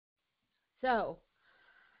So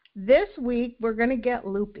this week we're going to get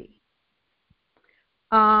loopy.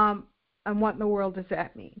 And what in the world does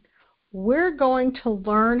that mean? We're going to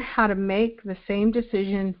learn how to make the same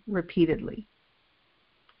decision repeatedly.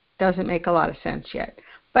 Doesn't make a lot of sense yet,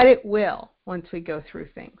 but it will once we go through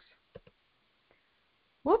things.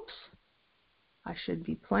 Whoops. I should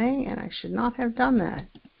be playing, and I should not have done that.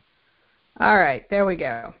 All right, there we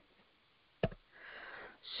go.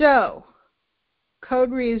 So, code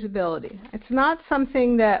reusability. It's not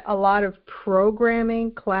something that a lot of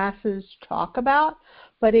programming classes talk about,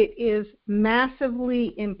 but it is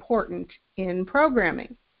massively important in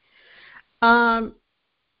programming. What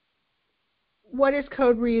is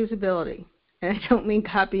code reusability? And I don't mean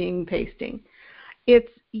copying and pasting.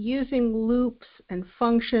 It's using loops and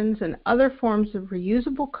functions and other forms of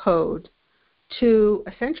reusable code to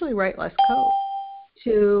essentially write less code,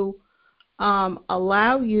 to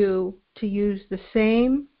allow you to use the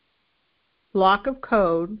same block of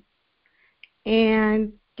code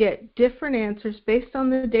and get different answers based on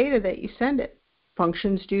the data that you send it.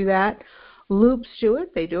 Functions do that. Loops do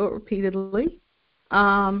it. They do it repeatedly.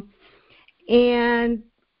 And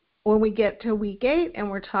when we get to week 8 and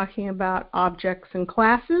we're talking about objects and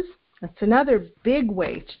classes, that's another big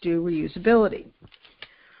way to do reusability.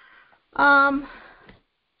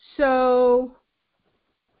 So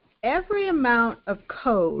every amount of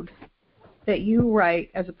code that you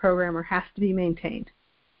write as a programmer has to be maintained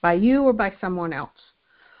by you or by someone else.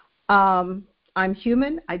 I'm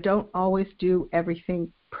human. I don't always do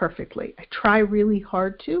everything perfectly. I try really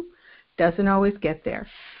hard to. Doesn't always get there.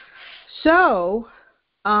 So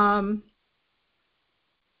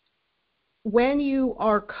when you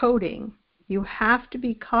are coding, you have to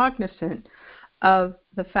be cognizant of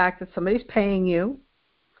the fact that somebody's paying you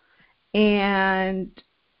and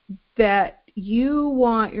that you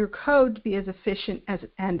want your code to be as efficient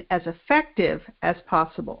and as effective as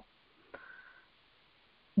possible.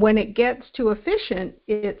 When it gets too efficient,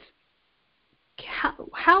 it's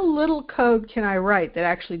how little code can I write that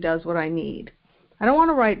actually does what I need? I don't want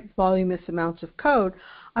to write voluminous amounts of code.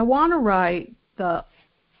 I want to write the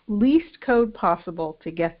least code possible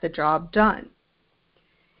to get the job done.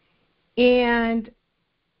 And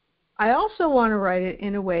I also want to write it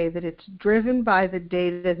in a way that it's driven by the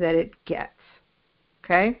data that it gets.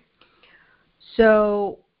 Okay?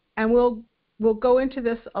 So, and we'll go into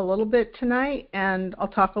this a little bit tonight, and I'll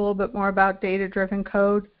talk a little bit more about data-driven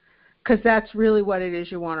code, because that's really what it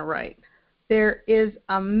is you want to write. There is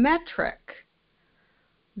a metric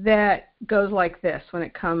that goes like this when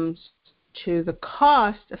it comes to the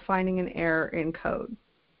cost of finding an error in code.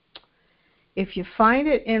 If you find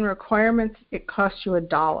it in requirements, it costs you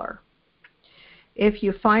 $1. If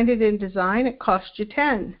you find it in design, it costs you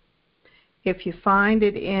 $10. If you find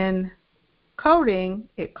it in coding,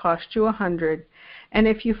 it costs you $100. And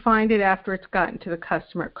if you find it after it's gotten to the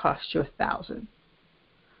customer, it costs you $1,000.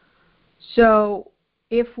 So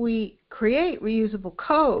if we create reusable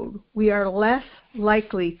code, we are less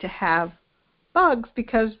likely to have bugs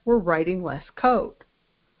because we're writing less code.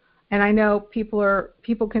 And I know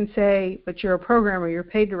people can say, but you're a programmer, you're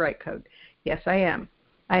paid to write code. Yes, I am.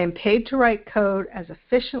 I am paid to write code as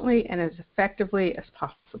efficiently and as effectively as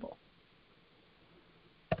possible.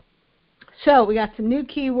 So we got some new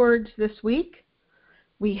keywords this week.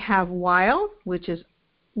 We have while, which is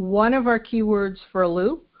one of our keywords for a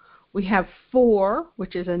loop. We have for,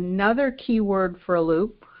 which is another keyword for a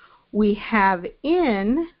loop. We have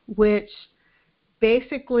in, which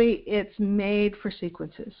basically it's made for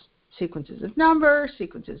sequences. Sequences of numbers,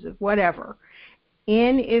 sequences of whatever.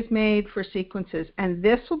 In is made for sequences, and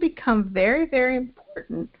this will become very, very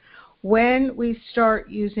important when we start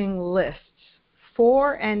using lists.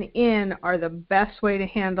 For and in are the best way to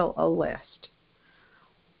handle a list.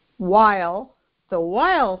 While, the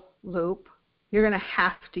while loop, you're going to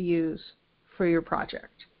have to use for your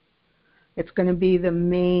project. It's going to be the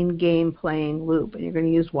main game playing loop, and you're going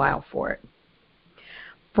to use while for it.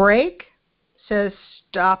 Break says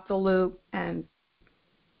stop the loop and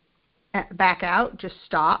back out, just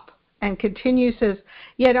stop. And continue says,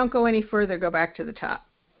 yeah, don't go any further, go back to the top.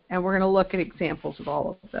 And we're going to look at examples of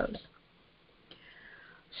all of those.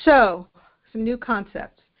 So, some new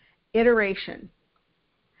concepts. Iteration.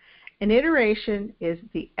 An iteration is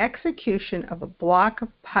the execution of a block of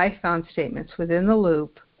Python statements within the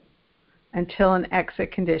loop until an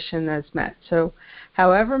exit condition is met. So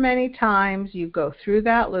however many times you go through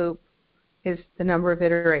that loop is the number of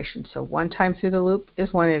iterations. So one time through the loop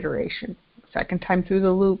is one iteration. Second time through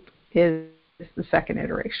the loop is the second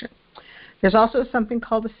iteration. There's also something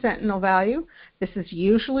called a sentinel value. This is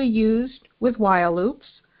usually used with while loops,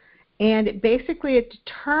 And it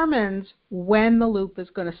determines when the loop is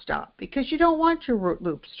going to stop, because you don't want your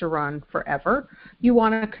loops to run forever. You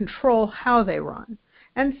want to control how they run.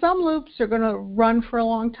 And some loops are going to run for a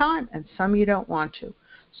long time, and some you don't want to.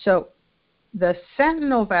 So the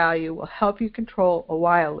Sentinel value will help you control a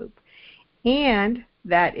while loop. And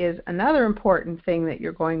that is another important thing that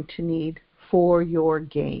you're going to need for your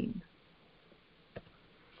game.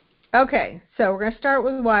 Okay, so we're going to start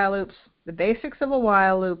with while loops. The basics of a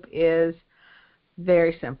while loop is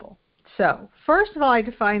very simple. So first of all, I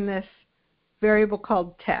define this variable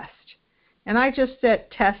called test. And I just set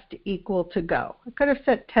test equal to go. I could have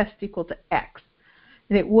set test equal to X,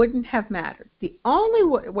 and it wouldn't have mattered. The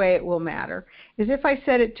only way it will matter is if I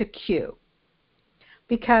set it to Q.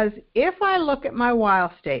 Because if I look at my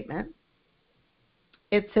while statement,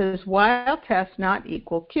 it says while test not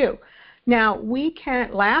equal Q. Now,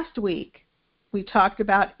 last week, we talked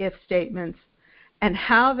about if statements and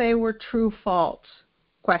how they were true-false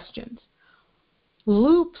questions.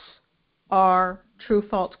 Loops are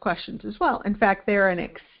true-false questions as well. In fact, they're an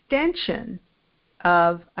extension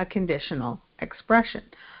of a conditional expression.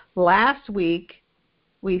 Last week,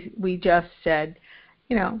 we just said,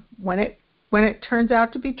 when it turns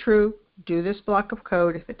out to be true, do this block of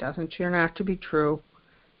code. If it doesn't turn out to be true,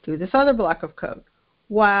 do this other block of code.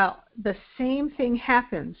 While the same thing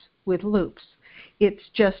happens with loops, it's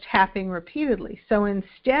just happening repeatedly. So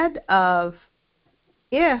instead of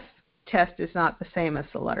if test is not the same as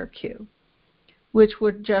the letter Q, which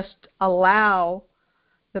would just allow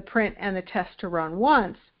the print and the test to run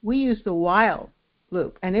once, we use the while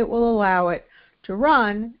loop, and it will allow it to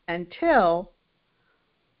run until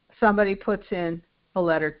somebody puts in the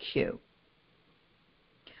letter Q.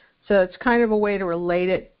 So it's kind of a way to relate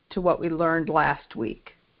it to what we learned last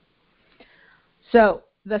week. So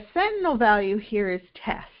the Sentinel value here is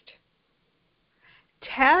test.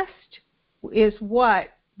 Test is what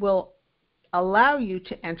will allow you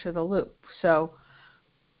to enter the loop. So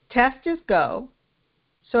test is go.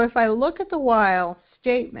 So if I look at the while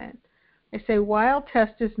statement, I say while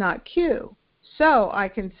test is not Q. So I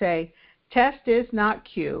can say test is not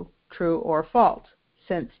Q, true or false.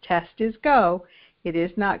 Since test is go, it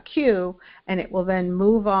is not Q, and it will then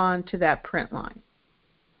move on to that print line.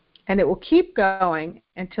 And it will keep going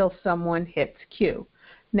until someone hits Q.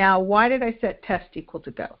 Now, why did I set test equal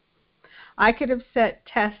to go? I could have set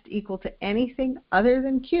test equal to anything other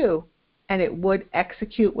than Q, and it would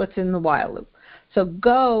execute what's in the while loop. So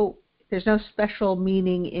go, there's no special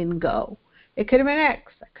meaning in go. It could have been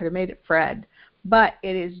X. I could have made it Fred. But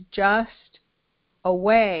it is just a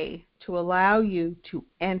way to allow you to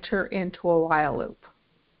enter into a while loop.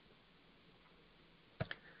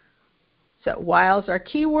 So while is our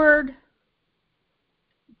keyword.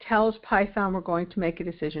 Tells Python we're going to make a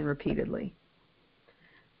decision repeatedly.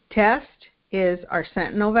 Test is our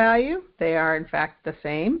Sentinel value. They are, in fact, the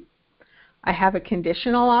same. I have a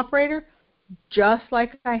conditional operator, just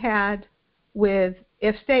like I had with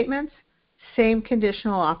if statements, same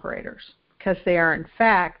conditional operators, because they are, in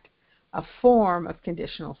fact, a form of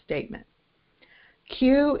conditional statement.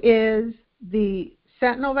 Q is the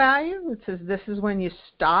Sentinel value. It says this is when you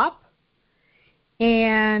stop.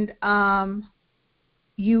 And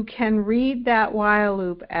you can read that while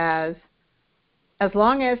loop as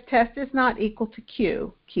long as test is not equal to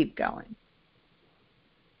Q, keep going.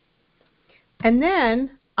 And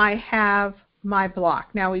then I have my block.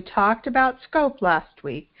 Now, we talked about scope last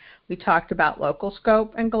week. We talked about local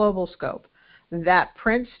scope and global scope. That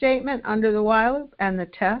print statement under the while loop and the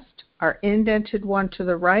test are indented one to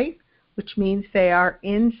the right, which means they are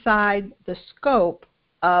inside the scope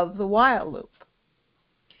of the while loop.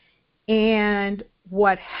 And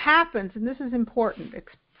what happens, and this is important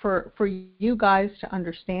for you guys to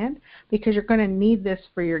understand, because you're going to need this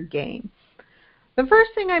for your game. The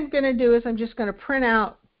first thing I'm going to do is I'm just going to print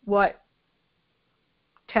out what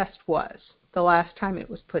test was the last time it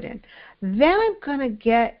was put in. Then I'm going to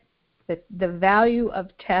get the value of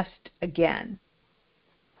test again.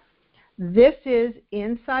 This is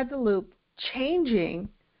inside the loop changing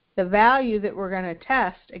the value that we're going to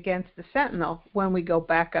test against the Sentinel when we go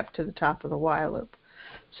back up to the top of the while loop.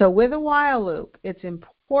 So with a while loop, it's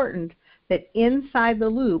important that inside the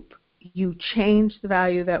loop you change the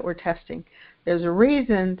value that we're testing. There's a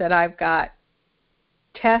reason that I've got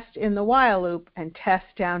test in the while loop and test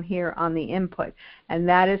down here on the input, and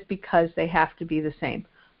that is because they have to be the same.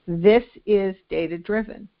 This is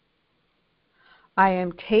data-driven. I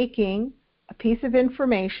am taking a piece of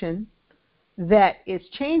information that is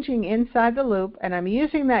changing inside the loop, and I'm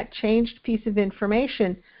using that changed piece of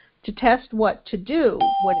information to test what to do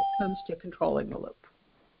when it comes to controlling the loop.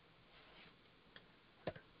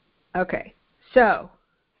 Okay, so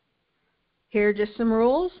here are just some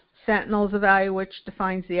rules. Sentinel is a value which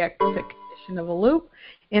defines the exit condition of a loop.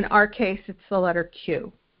 In our case, it's the letter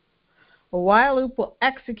Q. A while loop will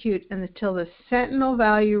execute until the sentinel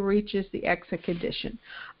value reaches the exit condition.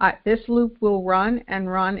 This loop will run and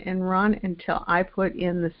run and run until I put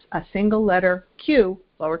in a single letter Q,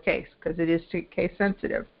 lowercase, because it is case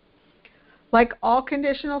sensitive. Like all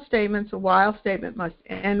conditional statements, a while statement must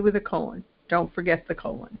end with a colon. Don't forget the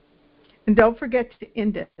colon. And don't forget to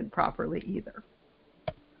indent it properly either.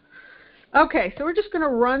 Okay, so we're just going to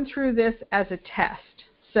run through this as a test.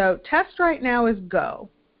 So test right now is go.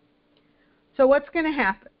 So what's going to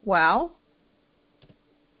happen? Well,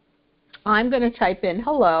 I'm going to type in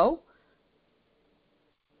hello,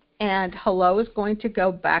 and hello is going to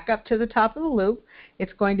go back up to the top of the loop.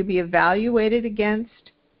 It's going to be evaluated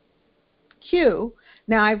against Q.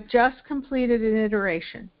 Now I've just completed an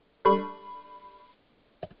iteration.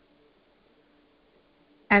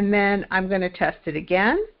 And then I'm going to test it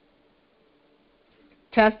again.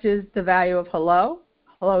 Test is the value of hello.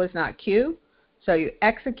 Hello is not Q. So you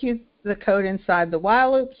execute the code inside the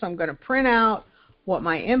while loop. So I'm going to print out what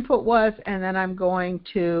my input was, and then I'm going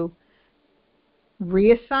to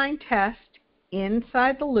reassign test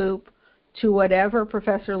inside the loop to whatever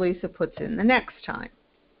Professor Lisa puts in the next time.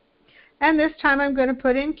 And this time I'm going to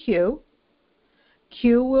put in Q.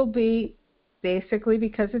 Q will be, basically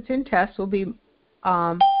because it's in test, will be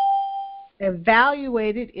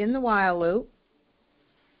evaluated in the while loop.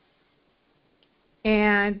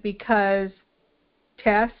 And because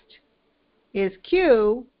test is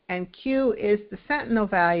Q and Q is the sentinel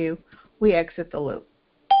value, we exit the loop.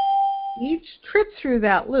 Each trip through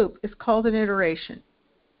that loop is called an iteration.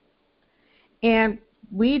 And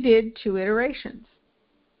we did 2 iterations,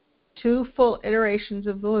 2 full iterations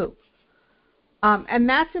of the loop. And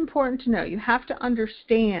that's important to know. You have to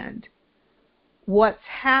understand what's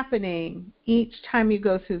happening each time you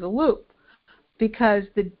go through the loop, because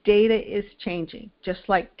the data is changing. Just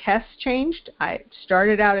like tests changed, I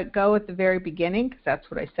started out at go at the very beginning because that's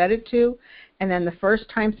what I set it to, and then the first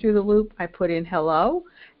time through the loop I put in hello,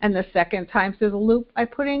 and the second time through the loop I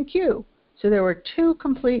put in Q. So there were 2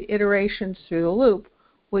 complete iterations through the loop,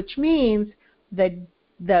 which means that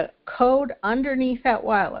the code underneath that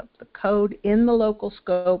while loop, the code in the local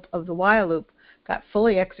scope of the while loop, got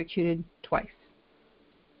fully executed twice.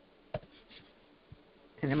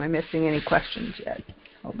 And am I missing any questions yet?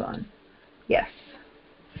 Hold on. Yes.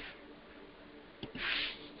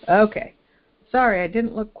 Okay. Sorry, I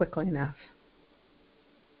didn't look quickly enough.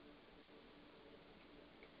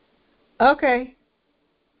 Okay.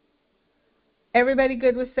 Everybody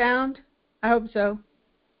good with sound? I hope so.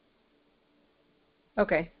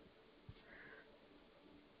 Okay.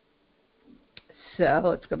 So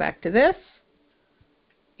let's go back to this.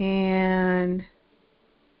 And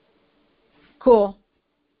cool.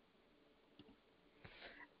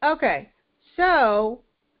 Okay, so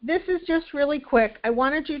this is just really quick. I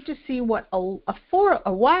wanted you to see what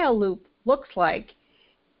a while loop looks like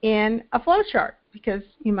in a flowchart, because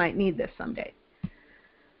you might need this someday.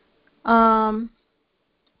 So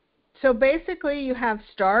basically you have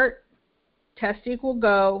start, test equal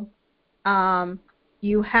go.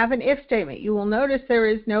 You have an if statement. You will notice there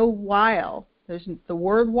is no while. The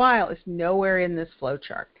word while is nowhere in this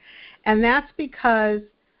flowchart. And that's because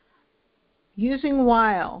using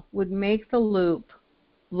while would make the loop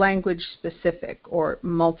language specific or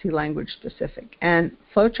multi-language specific, and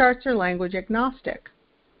flowcharts are language agnostic.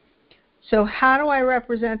 So how do I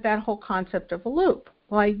represent that whole concept of a loop?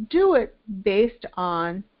 Well, I do it based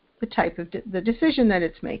on the type of the decision that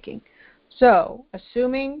it's making. So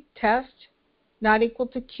assuming test not equal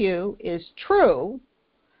to Q is true,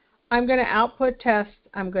 I'm going to output test,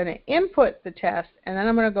 I'm going to input the test, and then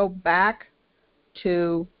I'm going to go back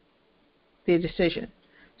to the decision.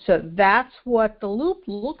 So that's what the loop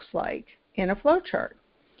looks like in a flowchart.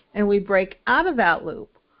 And we break out of that loop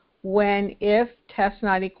when if test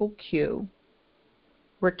not equal Q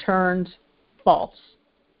returns false,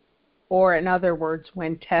 or in other words,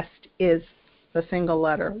 when test is the single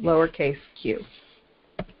letter, lowercase q.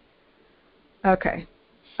 Okay.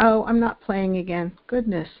 Oh, I'm not playing again.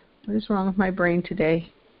 Goodness, what is wrong with my brain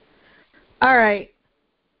today? All right.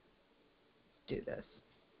 Do this.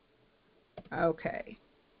 Okay.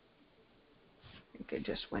 I think I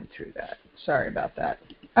just went through that. Sorry about that.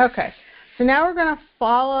 Okay. So now we're going to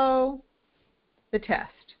follow the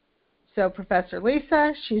test. So Professor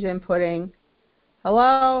Lisa, she's inputting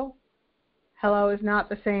hello. Hello is not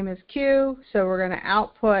the same as Q, so we're going to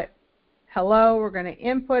output hello. We're going to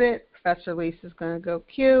input it. Professor Lisa is going to go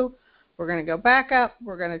Q. We're going to go back up.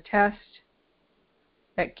 We're going to test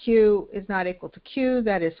that Q is not equal to Q.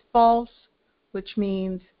 That is false, which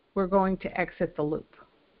means we're going to exit the loop.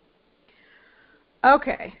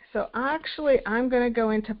 Okay, so actually I'm going to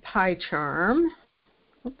go into PyCharm.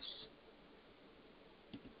 Oops.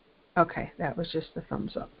 Okay, that was just the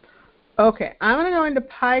thumbs up. Okay, I'm going to go into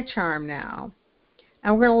PyCharm now,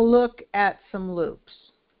 and we're going to look at some loops.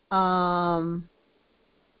 A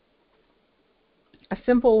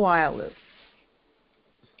simple while loop.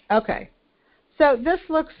 Okay, so this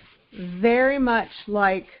looks very much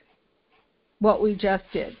like what we just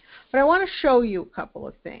did, but I want to show you a couple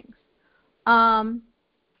of things.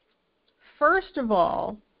 First of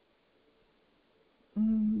all,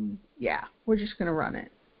 yeah, we're just going to run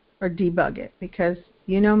it or debug it because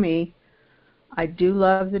you know me, I do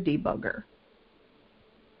love the debugger.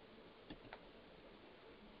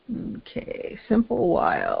 Okay, simple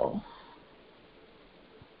while.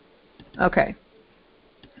 Okay.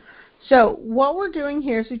 So what we're doing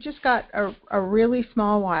here is we just got a really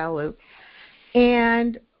small while loop,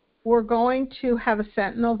 and we're going to have a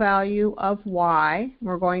sentinel value of y.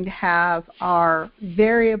 We're going to have our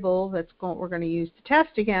variable that's we're going to use to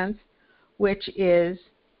test against, which is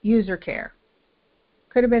user care.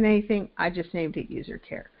 Could have been anything. I just named it user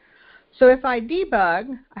care. So if I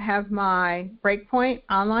debug, I have my breakpoint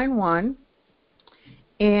on line 1,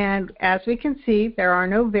 and as we can see, there are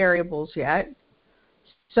no variables yet.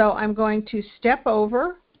 So I'm going to step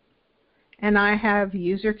over, and I have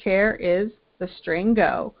user care is the string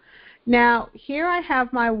go. Now, here I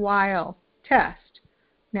have my while test.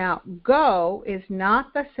 Now, go is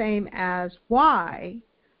not the same as y,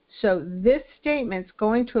 so this statement's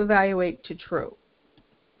going to evaluate to true.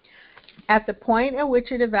 At the point at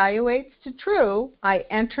which it evaluates to true, I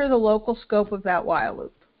enter the local scope of that while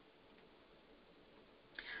loop.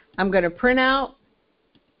 I'm going to print out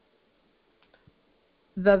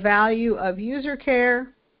the value of user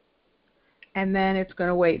care, and then it's going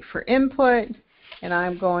to wait for input, and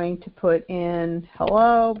I'm going to put in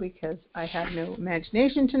hello because I have no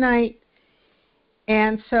imagination tonight.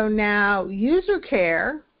 And so now user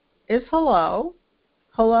care is hello.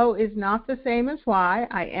 Hello is not the same as y.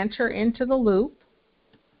 I enter into the loop.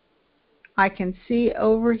 I can see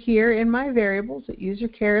over here in my variables that user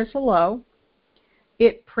care is hello.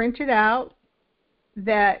 It printed out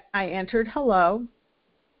that I entered hello,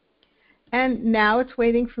 and now it's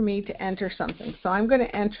waiting for me to enter something. So I'm going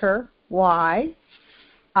to enter y.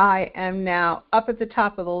 I am now up at the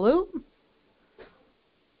top of the loop,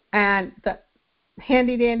 and the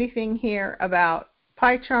handy dandy thing here about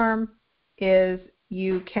PyCharm is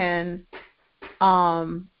you can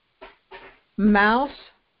mouse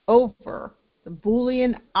over the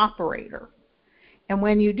Boolean operator, and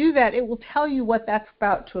when you do that, it will tell you what that's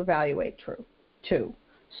about to evaluate true to.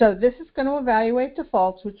 So this is going to evaluate to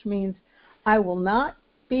false, which means I will not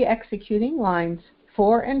be executing lines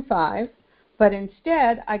 4 and 5, but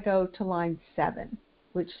instead I go to line 7,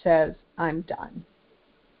 which says I'm done.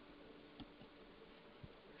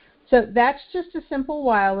 So that's just a simple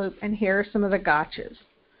while loop, and here are some of the gotchas.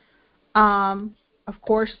 Of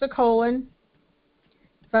course, the colon.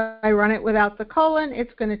 If I run it without the colon,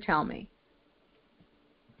 it's going to tell me.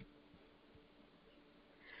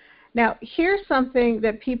 Now, here's something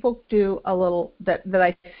that people do a little, that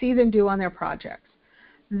I see them do on their projects.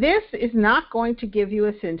 This is not going to give you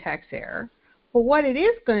a syntax error, but what it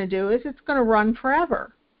is going to do is it's going to run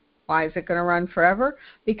forever. Why is it going to run forever?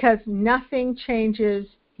 Because nothing changes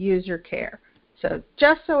user care. So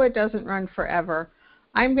just so it doesn't run forever,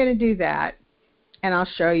 I'm going to do that, and I'll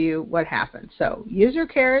show you what happens. So user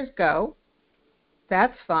care is go.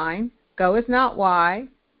 That's fine. Go is not y.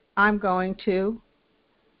 I'm going to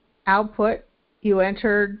output, you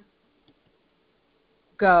entered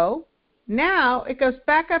go. Now it goes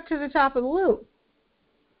back up to the top of the loop.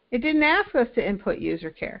 It didn't ask us to input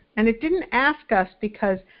user care, and it didn't ask us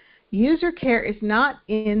because user care is not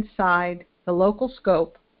inside the local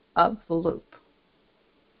scope of the loop.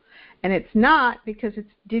 And it's not because it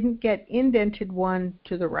didn't get indented 1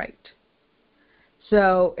 to the right.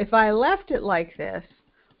 So if I left it like this,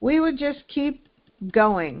 we would just keep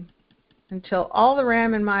going until all the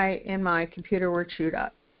RAM in my computer were chewed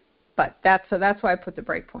up. But that's why I put the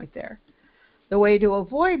breakpoint there. The way to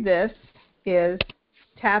avoid this is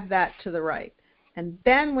tab that to the right. And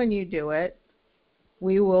then when you do it,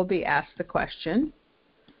 we will be asked the question,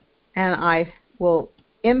 and I will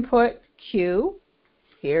input Q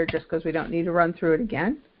here just because we don't need to run through it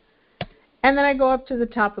again. And then I go up to the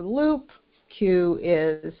top of the loop. Q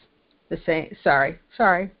is the same. Sorry.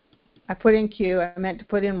 I put in Q. I meant to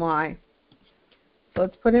put in Y. So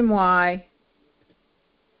let's put in Y.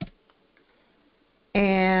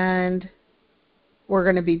 And we're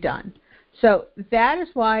going to be done. So that is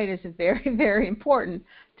why it is very, very important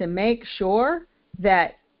to make sure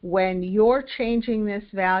that when you're changing this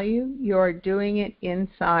value, you're doing it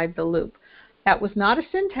inside the loop. That was not a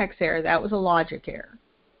syntax error, that was a logic error.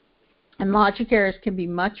 And logic errors can be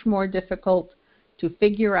much more difficult to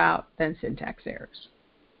figure out than syntax errors.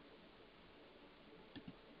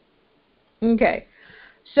 Okay,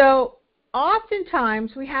 so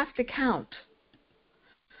oftentimes we have to count.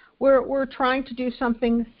 We're trying to do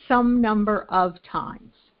something some number of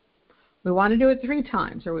times. We want to do it 3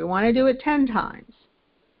 times, or we want to do it 10 times.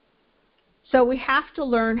 So we have to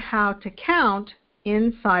learn how to count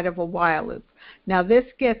inside of a while loop. Now this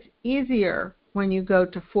gets easier when you go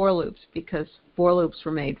to for loops, because for loops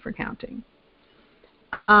were made for counting.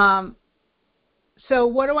 So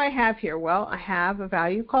what do I have here? Well, I have a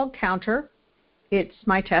value called counter. It's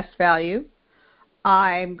my test value.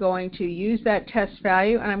 I'm going to use that test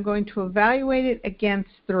value, and I'm going to evaluate it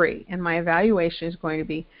against 3. And my evaluation is going to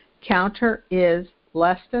be counter is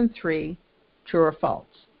less than 3, true or false.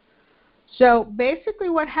 So basically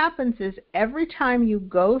what happens is every time you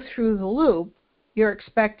go through the loop, you're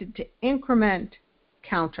expected to increment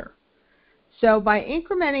counter. So by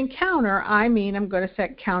incrementing counter, I mean I'm going to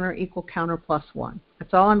set counter equal counter plus 1.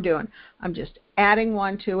 That's all I'm doing. I'm just adding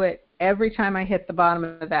 1 to it every time I hit the bottom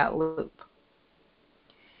of that loop.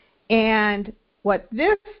 And what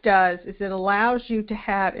this does is it allows you to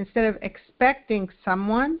have, instead of expecting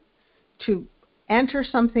someone to enter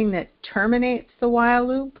something that terminates the while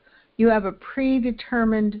loop, you have a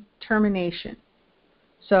predetermined termination.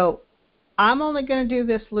 So I'm only going to do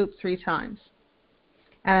this loop 3 times.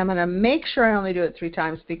 And I'm going to make sure I only do it 3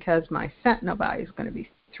 times because my sentinel value is going to be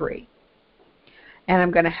 3. And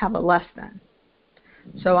I'm going to have a less than.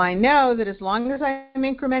 So I know that as long as I'm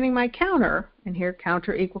incrementing my counter, and here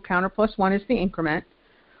counter equal counter plus 1 is the increment,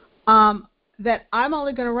 that I'm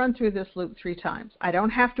only going to run through this loop 3 times. I don't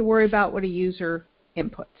have to worry about what a user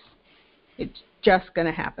inputs. It's just going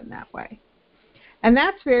to happen that way. And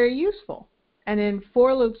that's very useful. And in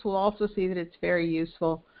for loops, we'll also see that it's very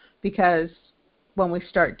useful because when we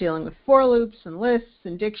start dealing with for loops and lists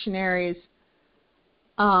and dictionaries,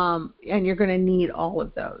 and you're going to need all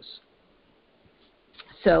of those.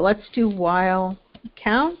 So let's do while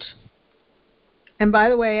count. And by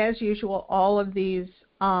the way, as usual, all of these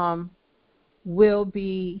will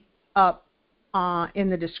be up in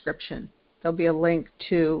the description. There'll be a link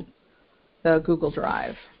to the Google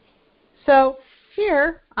Drive. So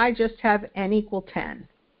here I just have n equal 10.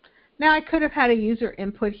 Now I could have had a user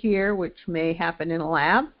input here, which may happen in a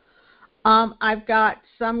lab. I've got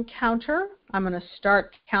some counter. I'm going to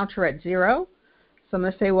start counter at 0. So I'm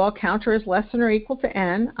going to say, well, counter is less than or equal to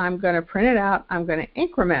n. I'm going to print it out. I'm going to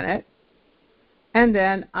increment it. And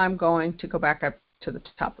then I'm going to go back up to the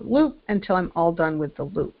top of the loop until I'm all done with the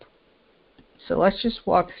loop. So let's just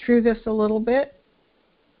walk through this a little bit.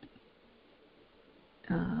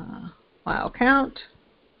 While count.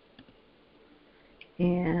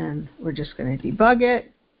 And we're just going to debug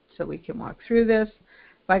it so we can walk through this.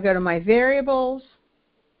 If I go to my variables,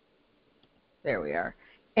 there we are.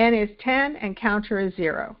 N is 10 and counter is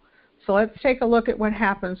 0. So let's take a look at what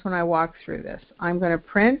happens when I walk through this. I'm going to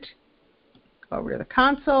print, go over to the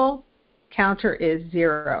console, counter is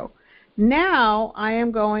 0. Now I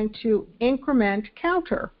am going to increment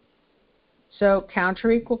counter. So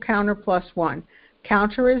counter equal counter plus 1.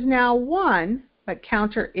 Counter is now 1, but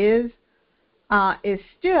counter is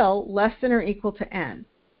still less than or equal to n.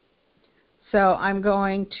 So I'm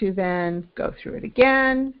going to then go through it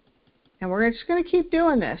again, and we're just going to keep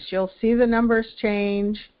doing this. You'll see the numbers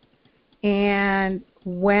change, and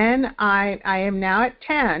when I am now at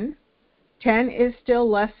 10, 10 is still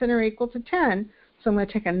less than or equal to 10, so I'm going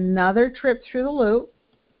to take another trip through the loop.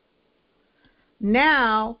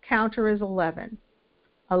 Now counter is 11.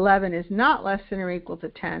 11 is not less than or equal to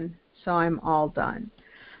 10, so I'm all done.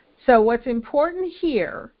 So what's important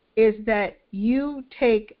here is that you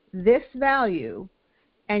take this value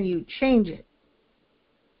and you change it.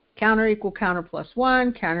 Counter equal counter plus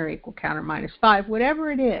 1, counter equal counter minus 5,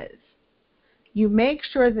 whatever it is. You make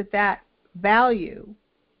sure that that value,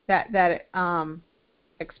 that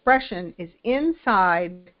expression is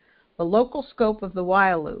inside the local scope of the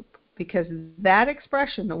while loop, because that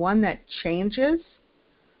expression, the one that changes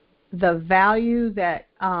the value that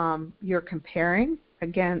you're comparing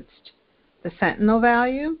against the sentinel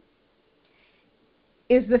value,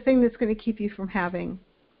 is the thing that's going to keep you from having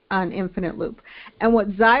an infinite loop. And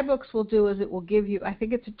what zyBooks will do is it will give you, I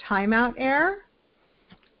think it's a timeout error.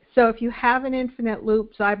 So if you have an infinite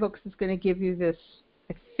loop, zyBooks is going to give you this,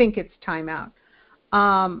 I think it's timeout.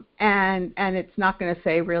 and it's not going to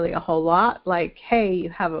say really a whole lot, like, hey, you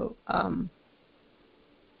have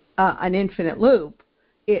an infinite loop.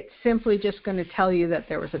 It's simply just going to tell you that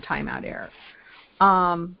there was a timeout error.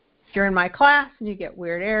 If you're in my class and you get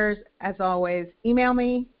weird errors, as always, email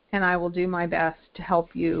me, and I will do my best to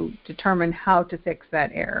help you determine how to fix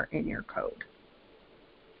that error in your code.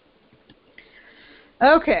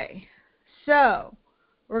 Okay, so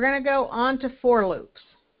we're going to go on to for loops.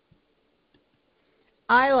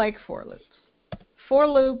 I like for loops. For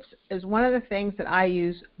loops is one of the things that I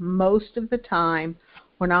use most of the time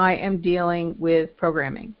when I am dealing with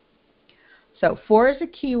programming. So for is a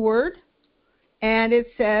keyword, and it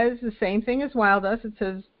says the same thing as while does. It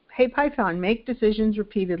says, hey Python, make decisions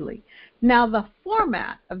repeatedly. Now the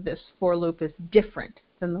format of this for loop is different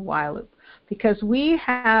than the while loop because we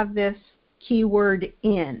have this keyword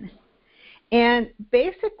in. And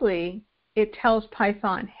basically it tells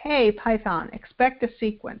Python, hey Python, expect a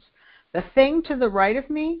sequence. The thing to the right of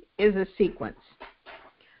me is a sequence.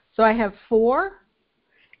 So I have for,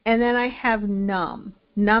 and then I have num.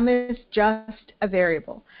 Num is just a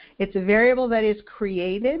variable. It's a variable that is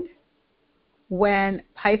created when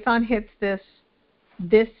Python hits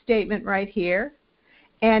this statement right here,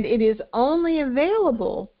 and it is only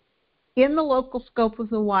available in the local scope of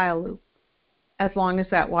the while loop as long as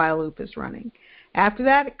that while loop is running. After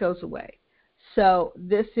that, it goes away. So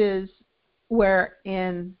this is where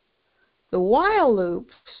in the while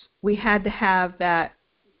loops, we had to have that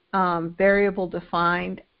variable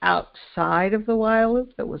defined outside of the while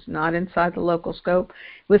loop that was not inside the local scope.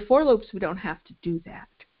 With for loops, we don't have to do that.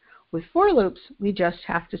 With for loops, we just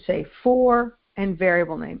have to say for and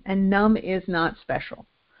variable name, and num is not special.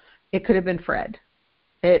 It could have been Fred.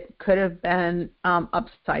 It could have been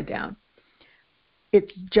upside down.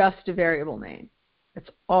 It's just a variable name. That's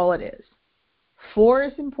all it is. For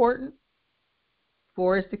is important.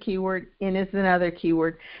 For is the keyword. In is another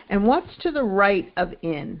keyword. And what's to the right of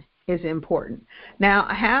in is important. Now,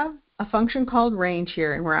 I have a function called range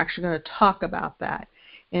here, and we're actually going to talk about that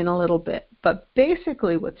in a little bit. But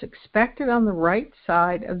basically, what's expected on the right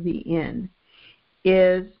side of the in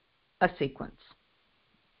is a sequence.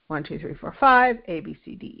 1, 2, 3, 4, 5, A, B,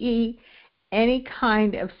 C, D, E, any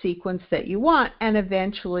kind of sequence that you want. And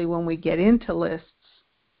eventually, when we get into lists,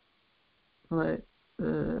 in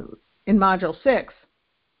Module 6,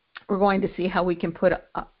 we're going to see how we can put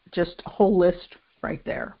just a whole list right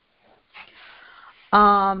there.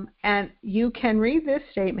 And you can read this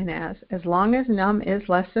statement as long as num is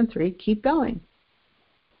less than 3, keep going.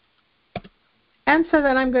 And so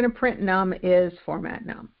then I'm going to print num is format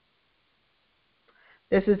num.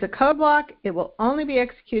 This is a code block. It will only be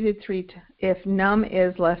executed if num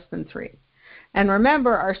is less than 3. And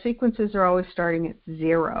remember, our sequences are always starting at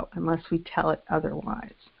 0 unless we tell it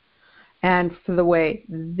otherwise. And for the way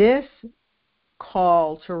this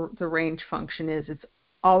call to the range function is, it's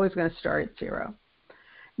always going to start at 0.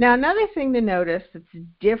 Now, another thing to notice that's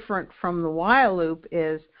different from the while loop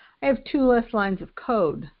is I have 2 less lines of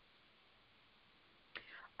code.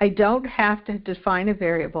 I don't have to define a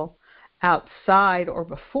variable outside or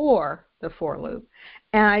before the for loop,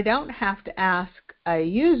 and I don't have to ask a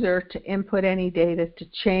user to input any data to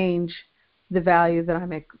change the value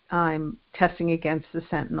that I'm testing against the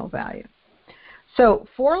Sentinel value. So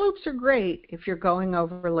for loops are great if you're going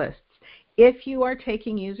over lists. If you are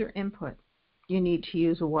taking user input, you need to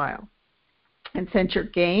use a while. And since your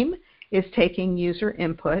game is taking user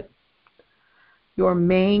input, your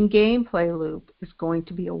main gameplay loop is going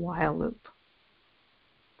to be a while loop.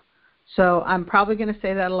 So I'm probably going to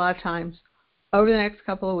say that a lot of times over the next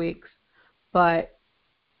couple of weeks, but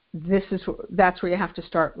that's where you have to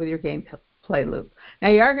start with your gameplay loop. Now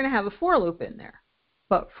you are going to have a for loop in there,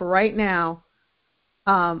 but for right now,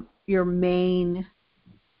 your main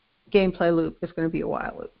gameplay loop is going to be a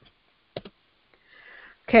while loop.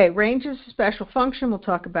 Okay, range is a special function. We'll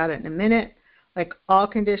talk about it in a minute. Like all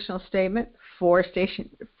conditional statement, for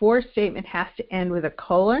statement has to end with a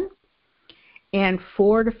colon, and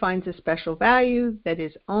for defines a special value that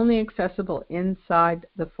is only accessible inside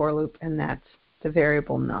the for loop, and that's the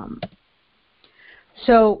variable num.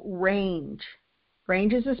 So range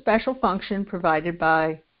is a special function provided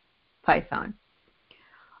by Python.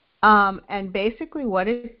 And basically what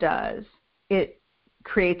it does, it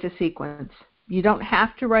creates a sequence. You don't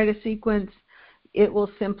have to write a sequence. It will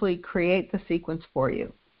simply create the sequence for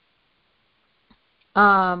you.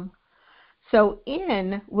 So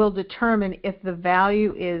in will determine if the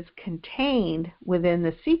value is contained within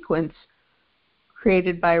the sequence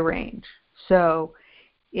created by range. So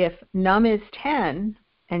if num is 10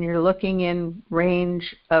 and you're looking in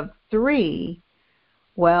range of 3,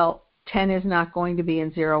 well, 10 is not going to be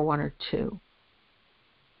in 0, 1, or 2.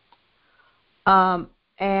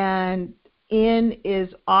 And in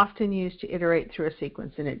is often used to iterate through a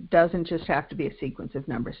sequence, and it doesn't just have to be a sequence of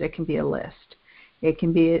numbers. It can be a list. It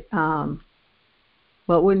can be, well,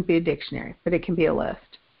 it wouldn't be a dictionary, but it can be a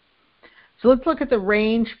list. So let's look at the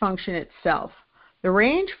range function itself. The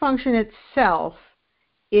range function itself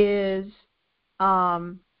is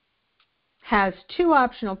has 2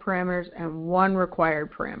 optional parameters and 1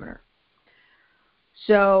 required parameter.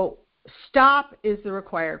 So stop is the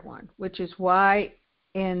required one, which is why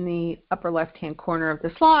in the upper left-hand corner of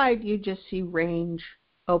the slide you just see range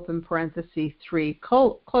open parenthesis 3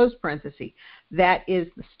 close parenthesis. That is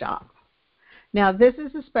the stop. Now this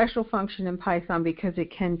is a special function in Python because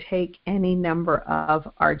it can take any number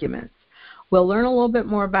of arguments. We'll learn a little bit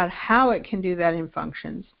more about how it can do that in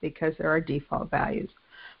functions because there are default values.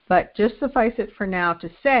 But just suffice it for now to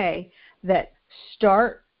say that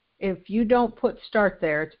start, if you don't put start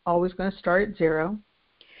there, it's always going to start at 0.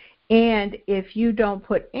 And if you don't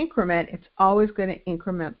put increment, it's always going to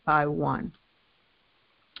increment by 1.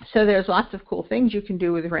 So there's lots of cool things you can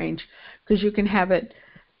do with range because you can have it,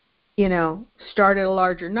 you know, start at a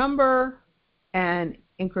larger number and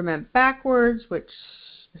increment backwards, which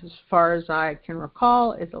as far as I can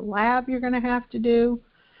recall is a lab you're going to have to do.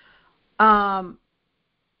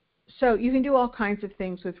 So you can do all kinds of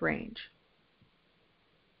things with range.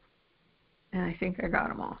 And I think I got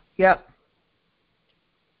them all. Yep.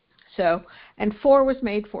 So, and for was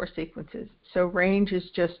made for sequences. So range is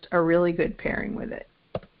just a really good pairing with it.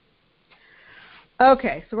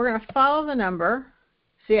 Okay, so we're going to follow the number.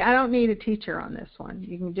 See, I don't need a teacher on this one.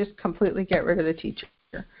 You can just completely get rid of the teacher.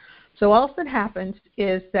 So all that happens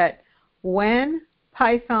is that when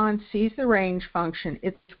Python sees the range function,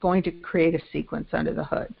 it's going to create a sequence under the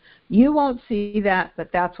hood. You won't see that,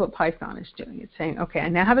 but that's what Python is doing. It's saying, okay, I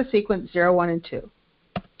now have a sequence 0, 1, and 2.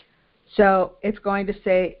 So it's going to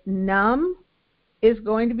say num is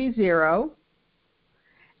going to be 0,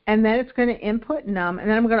 and then it's going to input num, and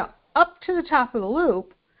then I'm going to up to the top of the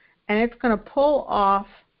loop, and it's going to pull off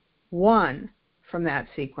 1 from that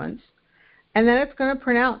sequence, and then it's going to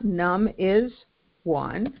print out num is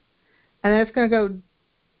 1, and then it's going to go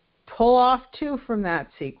pull off 2 from that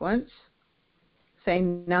sequence, say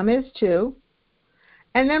num is 2,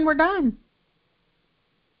 and then we're done.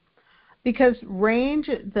 Because range,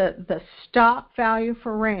 the stop value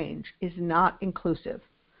for range is not inclusive.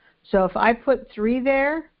 So if I put 3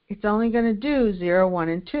 there, it's only going to do 0, 1,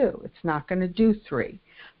 and 2. It's not going to do 3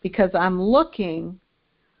 because I'm looking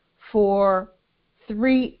for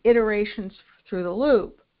 3 iterations through the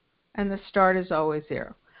loop, and the start is always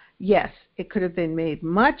 0. Yes, it could have been made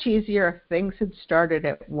much easier if things had started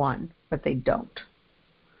at 1, but they don't.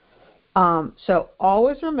 So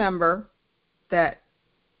always remember that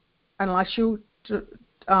unless you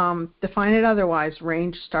define it otherwise,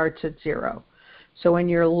 range starts at 0. So when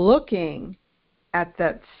you're looking at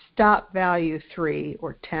that stop value 3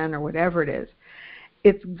 or 10 or whatever it is,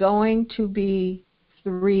 it's going to be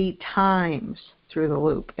 3 times through the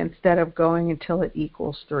loop instead of going until it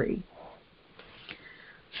equals 3.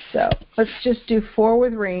 So let's just do for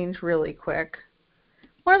with range really quick.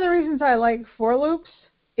 One of the reasons I like for loops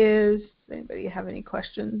is, does anybody have any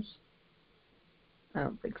questions? I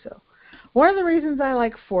don't think so. One of the reasons I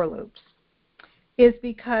like for loops is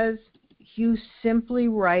because you simply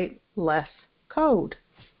write less code.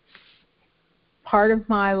 Part of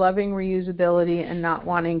my loving reusability and not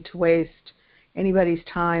wanting to waste anybody's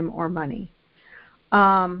time or money.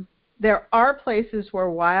 There are places where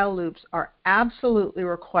while loops are absolutely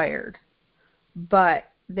required, but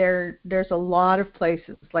there's a lot of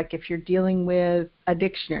places, like if you're dealing with a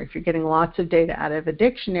dictionary, if you're getting lots of data out of a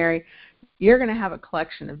dictionary, you're going to have a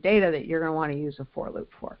collection of data that you're going to want to use a for loop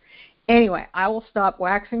for. Anyway, I will stop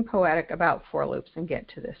waxing poetic about for loops and get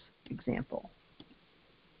to this example.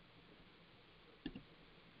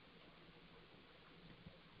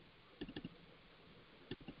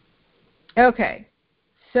 Okay,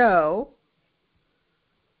 so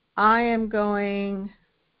I am going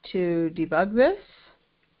to debug this.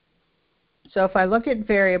 So if I look at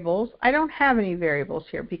variables, I don't have any variables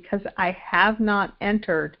here because I have not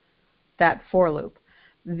entered that for loop.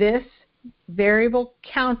 This variable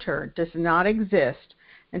counter does not exist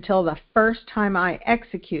until the first time I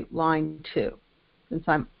execute line 2. Since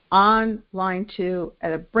I'm on line 2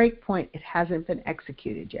 at a breakpoint, it hasn't been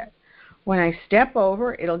executed yet. When I step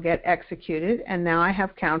over, it'll get executed, and now I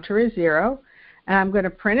have counter is 0, and I'm going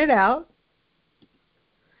to print it out,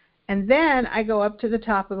 and then I go up to the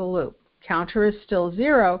top of the loop. Counter is still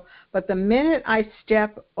 0, but the minute I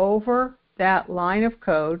step over that line of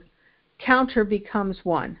code, counter becomes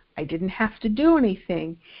 1. I didn't have to do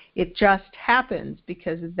anything. It just happens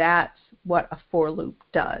because that's what a for loop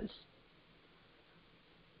does.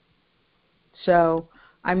 So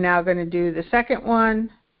I'm now going to do the second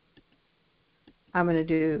one. I'm going to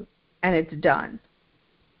do, and it's done.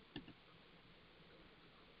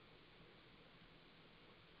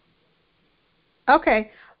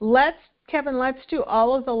 Okay, Kevin, let's do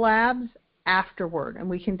all of the labs afterward, and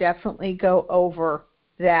we can definitely go over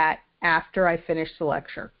that after I finish the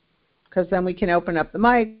lecture, because then we can open up the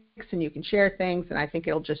mics and you can share things, and I think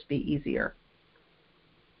it'll just be easier.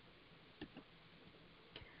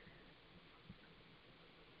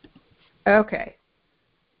 Okay.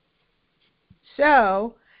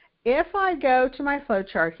 So if I go to my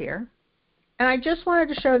flowchart here, and I just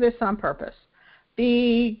wanted to show this on purpose,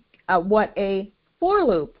 what a for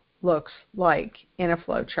loop looks like in a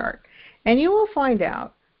flowchart. And you will find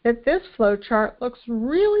out that this flowchart looks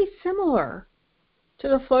really similar to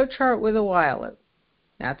the flowchart with a while loop.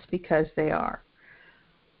 That's because they are.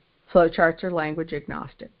 Flowcharts are language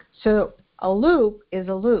agnostic. So a loop is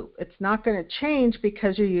a loop. It's not going to change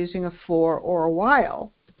because you're using a for or a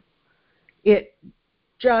while. It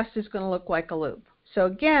just is going to look like a loop. So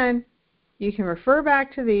again, you can refer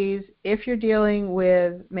back to these if you're dealing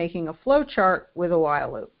with making a flowchart with a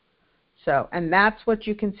while loop. So, and that's what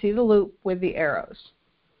you can see the loop with the arrows.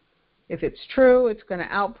 If it's true, it's going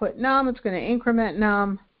to output num, it's going to increment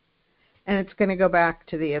num, and it's going to go back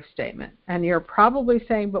to the if statement. And you're probably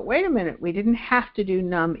saying, but wait a minute, we didn't have to do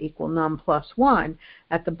num equal num plus 1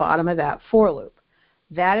 at the bottom of that for loop.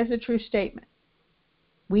 That is a true statement.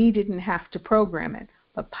 We didn't have to program it,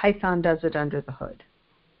 but Python does it under the hood.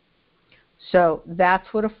 So that's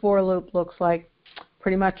what a for loop looks like.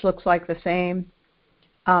 Pretty much looks like the same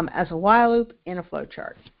as a while loop in a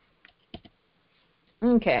flowchart.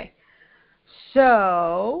 Okay,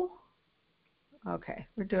 so, okay,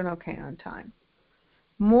 we're doing okay on time.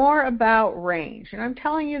 More about range. And I'm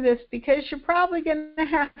telling you this because you're probably going to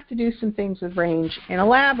have to do some things with range in a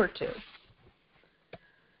lab or two.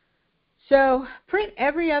 So print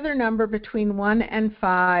every other number between 1 and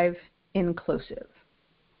 5 inclusive.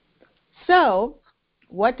 So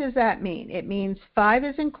what does that mean? It means 5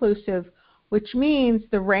 is inclusive, which means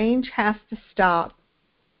the range has to stop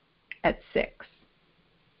at 6.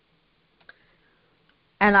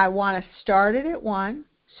 And I want to start it at 1,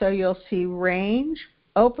 so you'll see range,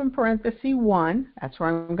 open parenthesis 1, that's where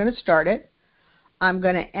I'm going to start it. I'm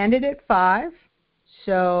going to end it at 5,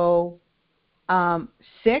 so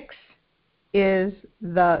 6 is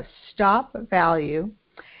the stop value,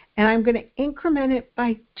 and I'm going to increment it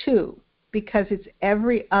by 2 because it's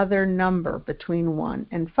every other number between 1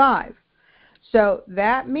 and 5. So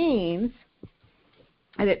that means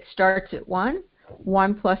that it starts at 1,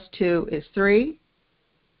 1 plus 2 is 3,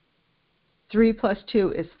 3 plus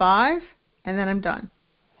 2 is 5, and then I'm done.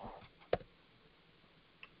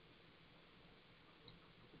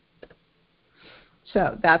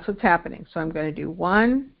 So that's what's happening. So I'm going to do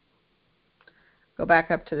 1, go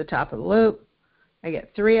back up to the top of the loop. I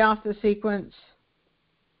get 3 off the sequence,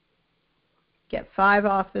 get 5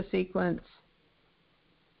 off the sequence,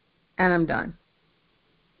 and I'm done.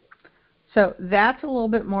 So that's a little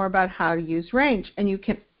bit more about how to use range. And you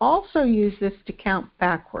can also use this to count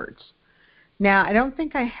backwards. Now, I don't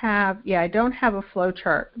think I have, I don't have a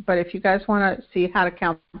flowchart, but if you guys want to see how to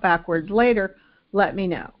count backwards later, let me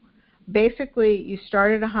know. Basically, you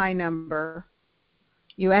start at a high number,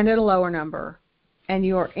 you end at a lower number, and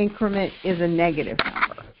your increment is a negative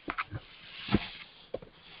number.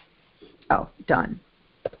 Oh, done.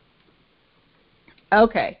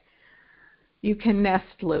 Okay. You can nest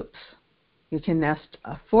loops. You can nest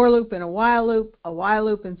a for loop in a while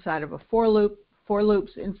loop inside of a for loop, for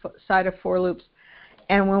loops inside of for loops.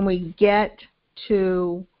 And when we get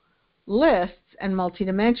to lists and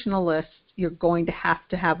multidimensional lists, you're going to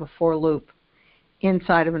have a for loop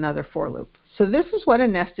inside of another for loop. So this is what a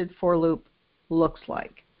nested for loop looks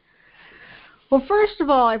like. Well, first of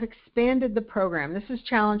all, I've expanded the program. This is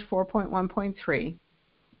challenge 4.1.3,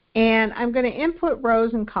 and I'm going to input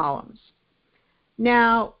rows and columns.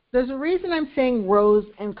 Now, there's a reason I'm saying rows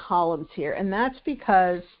and columns here, and that's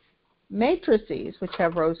because matrices, which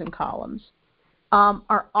have rows and columns,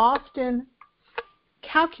 are often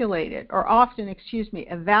calculated, or often,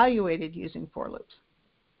 evaluated using for loops.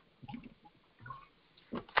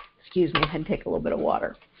 Excuse me, I had to take a little bit of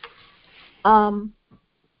water.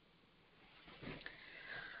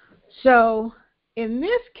 So in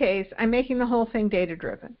this case, I'm making the whole thing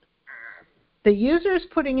data-driven. The user is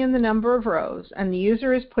putting in the number of rows, and the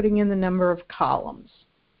user is putting in the number of columns.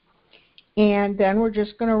 And then we're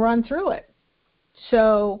just going to run through it.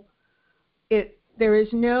 So there is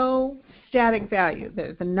no static value.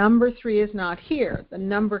 The number 3 is not here. The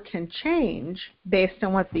number can change based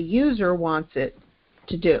on what the user wants it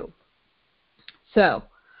to do. So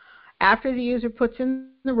after the user puts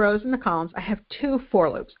in the rows and the columns, I have 2 for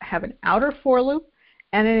loops. I have an outer for loop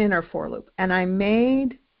and an inner for loop. And I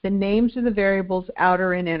made the names of the variables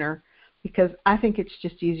outer and inner because I think it's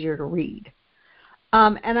just easier to read.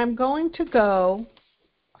 And I'm going to go,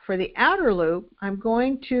 for the outer loop, I'm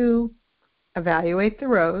going to evaluate the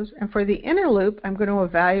rows, and for the inner loop, I'm going to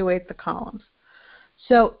evaluate the columns.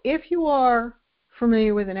 So if you are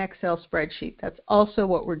familiar with an Excel spreadsheet, that's also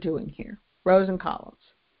what we're doing here, rows and columns.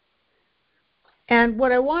 And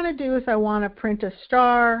what I want to do is I want to print a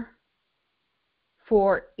star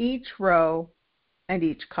for each row and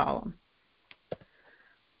each column.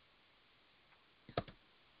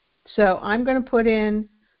 So I'm going to put in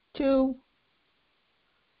 2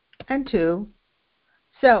 and 2.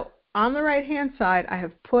 So on the right-hand side, I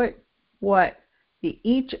have put what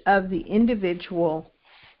each of the individual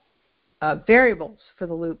variables for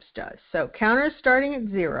the loops does. So counter is starting at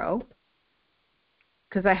 0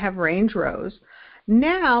 because I have range rows.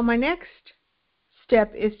 Now my next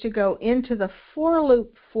step is to go into the for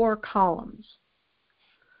loop for columns.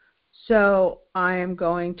 So I am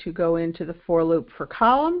going to go into the for loop for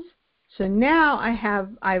columns. So now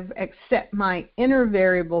I've set my inner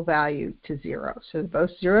variable value to 0. So both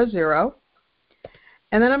 0, 0.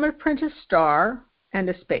 And then I'm going to print a star and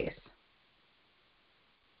a space.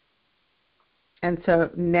 And so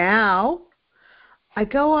now I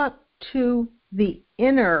go up to the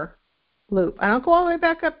inner loop. I don't go all the way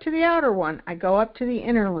back up to the outer one. I go up to the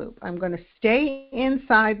inner loop. I'm going to stay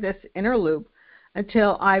inside this inner loop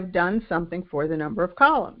until I've done something for the number of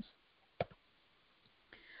columns.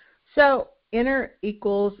 So inner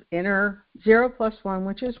equals inner 0 plus 1,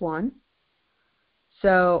 which is 1.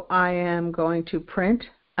 So I am going to print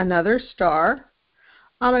another star.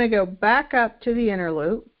 I'm going to go back up to the inner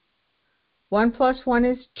loop. 1 plus 1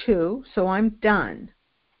 is 2, so I'm done.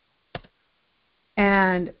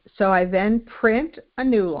 And so I then print a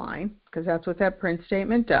new line, because that's what that print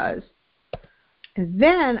statement does. And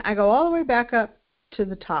then I go all the way back up to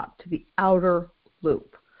the top, to the outer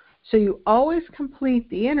loop. So you always complete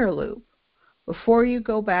the inner loop before you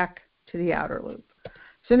go back to the outer loop.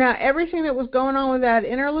 So now everything that was going on with that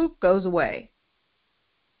inner loop goes away,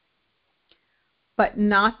 but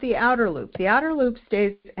not the outer loop. The outer loop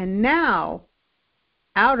stays, and now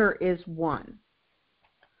outer is 1.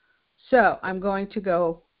 So I'm going to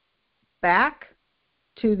go back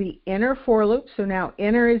to the inner for loop. So now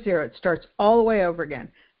inner is 0. It starts all the way over again.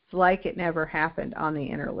 It's like it never happened on the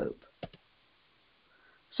inner loop.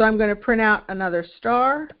 So I'm going to print out another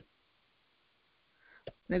star.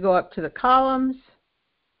 I'm going to go up to the columns.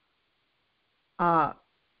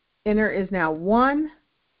 Inner is now 1.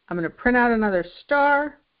 I'm going to print out another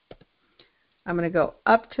star. I'm going to go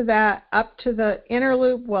up to the inner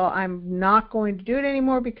loop. Well, I'm not going to do it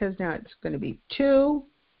anymore because now it's going to be 2.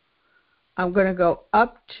 I'm going to go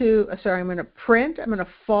up to, I'm going to print. I'm going to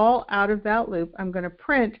fall out of that loop. I'm going to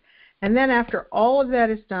print. And then after all of that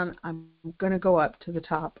is done, I'm going to go up to the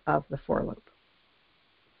top of the for loop.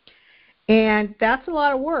 And that's a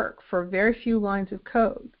lot of work for very few lines of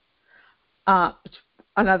code. It's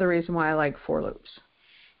another reason why I like for loops.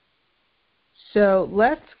 So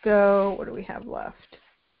let's go, what do we have left?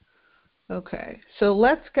 Okay, so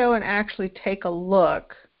let's go and actually take a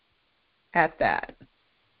look at that.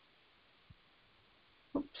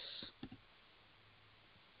 Oops.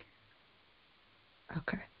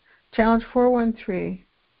 Okay. Challenge 413.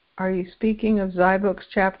 Are you speaking of zyBooks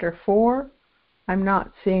Chapter 4? I'm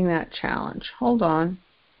not seeing that challenge. Hold on.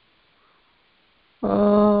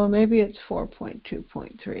 Oh, maybe it's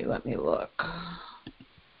 4.2.3. Let me look.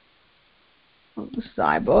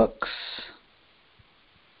 zyBooks.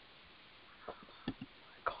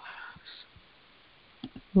 Class.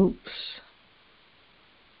 Oops.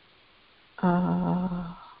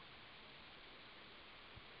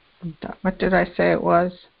 What did I say it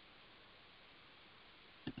was?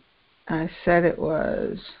 I said it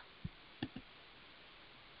was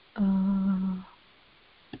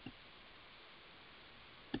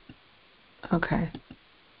okay.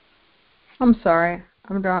 I'm sorry.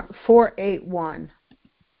 I'm done. 481.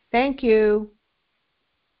 Thank you.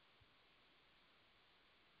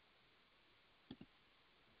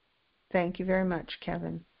 Thank you very much,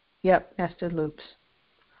 Kevin. Yep, nested loops.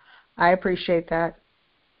 I appreciate that.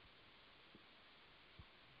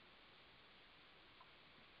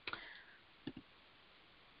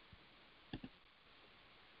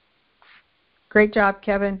 Great job,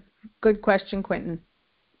 Kevin. Good question, Quentin.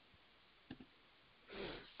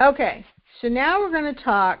 Okay, so now we're going to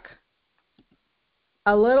talk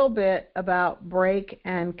a little bit about break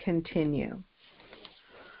and continue.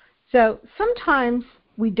 So sometimes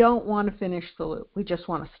we don't want to finish the loop. We just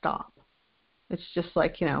want to stop. It's just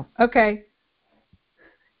like, okay,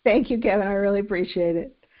 thank you, Kevin. I really appreciate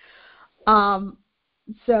it.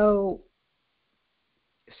 So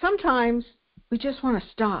sometimes we just want to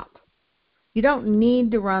stop. You don't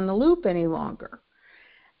need to run the loop any longer.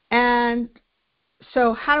 And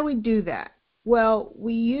so how do we do that? Well,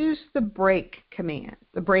 we use the break command,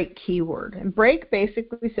 the break keyword. And break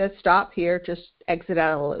basically says stop here, just exit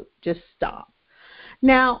out of the loop, just stop.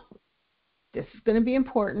 Now, this is going to be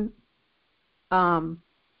important.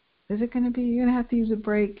 Is it going to be, you're going to have to use a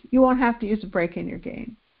break? You won't have to use a break in your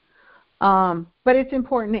game. But it's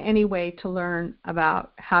important anyway to learn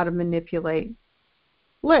about how to manipulate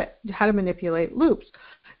loops.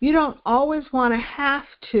 You don't always want to have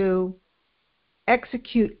to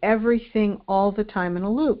execute everything all the time in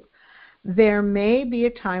a loop. There may be a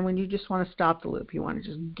time when you just want to stop the loop. You want to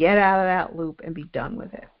just get out of that loop and be done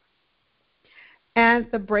with it. And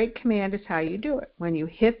the break command is how you do it. When you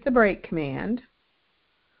hit the break command,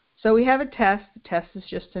 so we have a test. The test is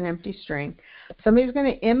just an empty string. Somebody's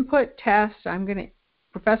going to input test.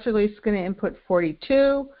 Professor Lee's going to input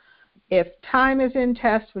 42. If time is in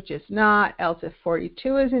test, which is not, else if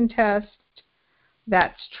 42 is in test,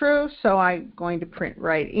 that's true. So I'm going to print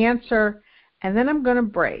right answer. And then I'm going to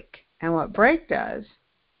break. And what break does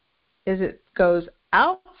is it goes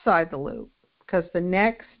outside the loop because the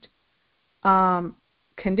next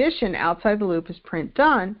condition outside the loop is print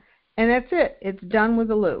done. And that's it. It's done with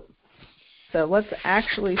the loop. So let's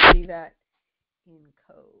actually see that in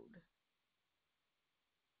code.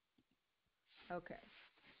 Okay.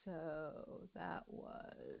 So that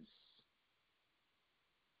was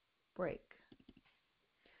break.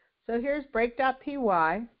 So here's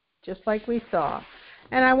break.py, just like we saw.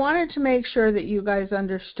 And I wanted to make sure that you guys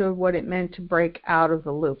understood what it meant to break out of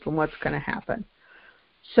the loop and what's going to happen.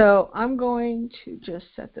 So I'm going to just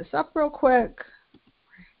set this up real quick.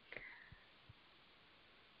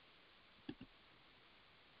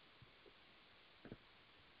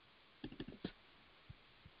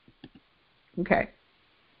 Okay.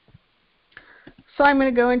 So I'm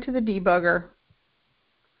going to go into the debugger.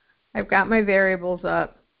 I've got my variables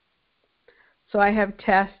up. So I have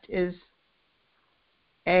test is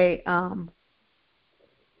a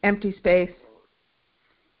empty space.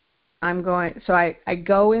 So I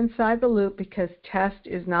go inside the loop because test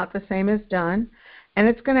is not the same as done. And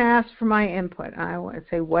it's going to ask for my input. I want to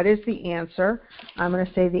say, what is the answer? I'm going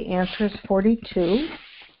to say the answer is 42.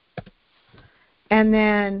 And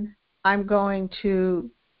then I'm going to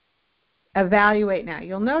evaluate now.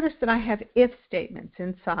 You'll notice that I have if statements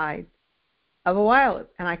inside of a while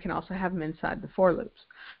loop, and I can also have them inside the for loops.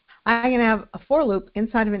 I can have a for loop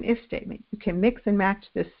inside of an if statement. You can mix and match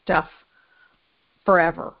this stuff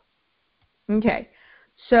forever. Okay,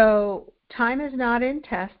 so time is not in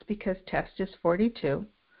test because test is 42.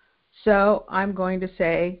 So I'm going to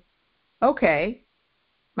say, okay,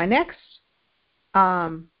 my next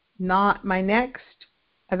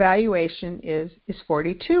evaluation is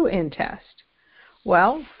 42 in test.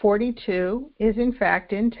 Well, 42 is in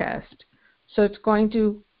fact in test, so it's going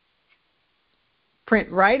to print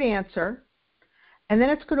right answer, and then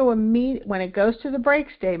it's going to when it goes to the break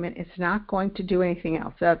statement, it's not going to do anything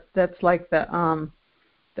else. That's like the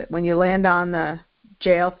when you land on the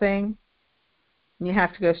jail thing, and you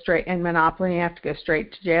have to go straight in Monopoly, and you have to go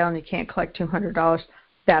straight to jail, and you can't collect $200.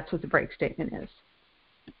 That's what the break statement is.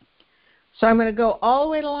 So I'm going to go all the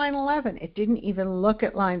way to line 11. It didn't even look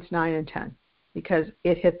at lines 9 and 10 because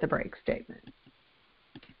it hit the break statement.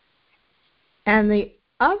 And the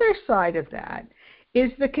other side of that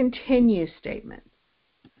is the continue statement.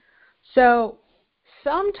 So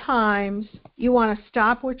sometimes you want to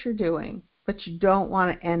stop what you're doing, but you don't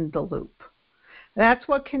want to end the loop. That's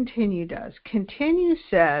what continue does. Continue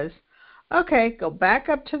says, okay, go back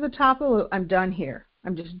up to the top of the loop. I'm done here.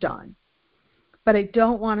 I'm just done. But I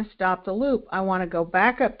don't want to stop the loop. I want to go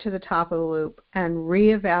back up to the top of the loop and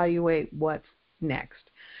reevaluate what's next.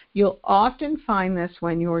 You'll often find this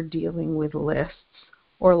when you're dealing with lists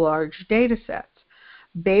or large data sets.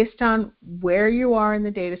 Based on where you are in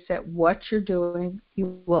the data set, what you're doing,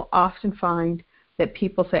 you will often find that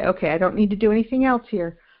people say, okay, I don't need to do anything else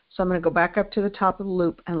here, so I'm going to go back up to the top of the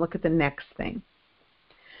loop and look at the next thing.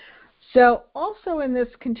 So also in this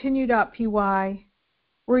continue.py,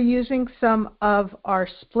 we're using some of our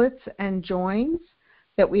splits and joins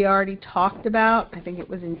that we already talked about. I think it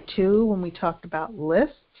was in 2 when we talked about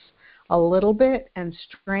lists a little bit and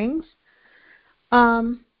strings.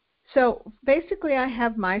 So basically I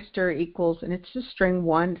have my stir equals, and it's just string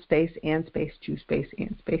 1 space and space 2 space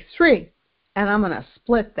and space 3. And I'm going to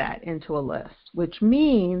split that into a list, which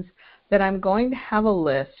means that I'm going to have a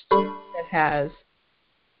list that has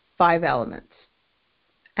 5 elements.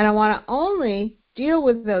 And I want to only deal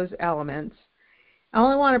with those elements. I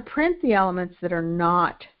only want to print the elements that are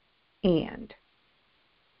not and.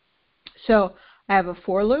 So I have a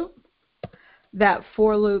for loop. That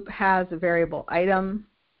for loop has a variable item.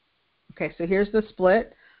 Okay, so here's the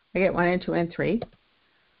split. I get 1 and 2 and 3.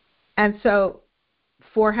 And so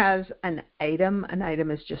for has an item. An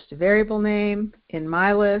item is just a variable name in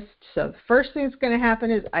my list. So the first thing that's going to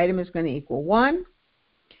happen is item is going to equal 1.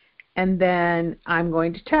 And then I'm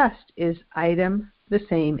going to test, is item the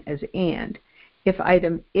same as and? If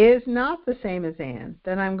item is not the same as and,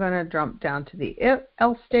 then I'm going to jump down to the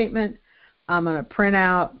else statement. I'm going to print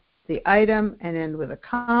out the item and end with a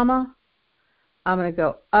comma. I'm going to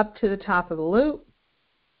go up to the top of the loop.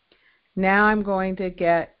 Now I'm going to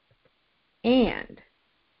get and.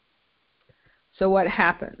 So what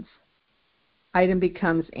happens? Item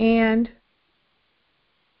becomes and.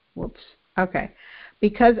 Whoops. Okay.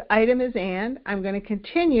 Because item is and, I'm going to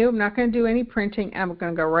continue. I'm not going to do any printing. I'm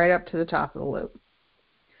going to go right up to the top of the loop.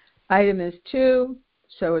 Item is 2,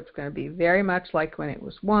 so it's going to be very much like when it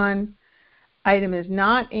was 1. Item is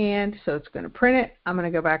not and, so it's going to print it. I'm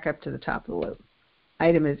going to go back up to the top of the loop.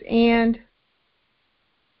 Item is and.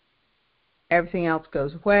 Everything else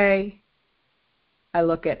goes away. I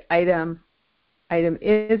look at item. Item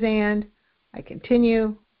is and. I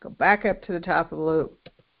continue. Go back up to the top of the loop.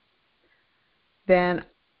 Then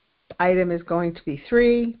item is going to be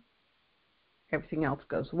 3. Everything else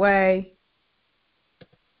goes away.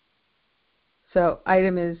 So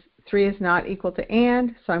item is 3 is not equal to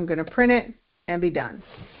and, so I'm going to print it and be done.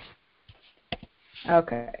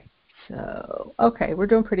 Okay. So, okay, we're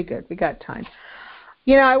doing pretty good. We got time.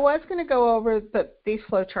 You know, I was going to go over, but these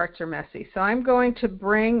flowcharts are messy. So I'm going to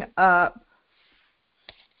bring up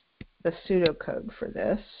the pseudocode for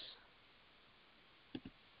this.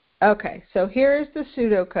 Okay, so here's the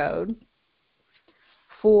pseudocode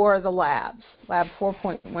for the labs. Lab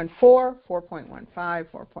 4.14, 4.15,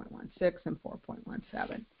 4.16, and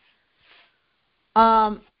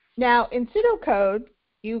 4.17. Now, in pseudocode,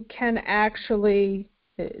 you can actually,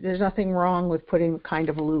 there's nothing wrong with putting the kind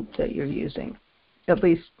of loop that you're using, at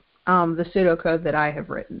least the pseudocode that I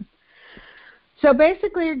have written. So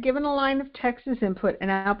basically, you're given a line of text as input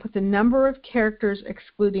and output the number of characters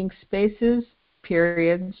excluding spaces,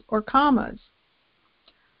 periods, or commas.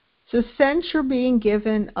 So since you're being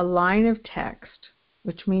given a line of text,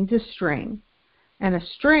 which means a string, and a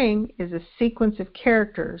string is a sequence of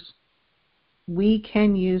characters, we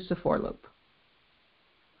can use the for loop.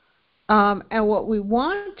 And what we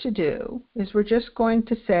want to do is we're just going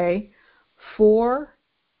to say for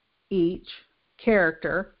each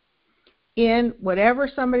character in whatever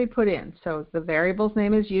somebody put in. So the variable's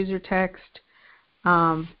name is user text.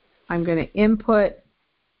 I'm going to input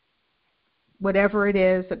whatever it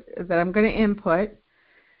is that I'm going to input.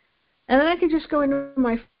 And then I can just go into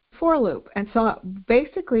my for loop. And so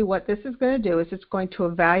basically what this is going to do is it's going to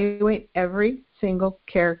evaluate every single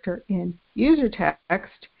character in user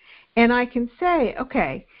text. And I can say,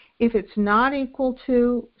 okay, if it's not equal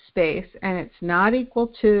to space and it's not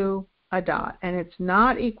equal to a dot and it's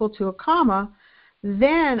not equal to a comma,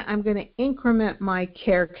 then I'm going to increment my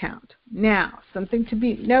char count. Now, something to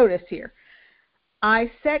be noticed here.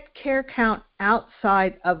 I set char count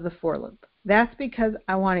outside of the for loop. That's because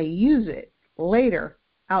I want to use it later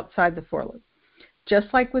outside the for loop.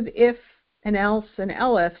 Just like with if and else and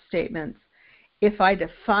elif statements, if I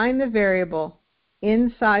define the variable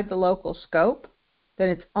inside the local scope, then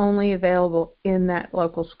it's only available in that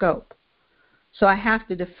local scope. So I have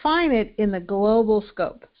to define it in the global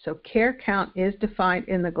scope. So char count is defined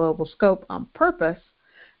in the global scope on purpose,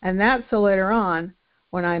 and that's so later on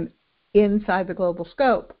when I'm inside the global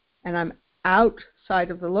scope and I'm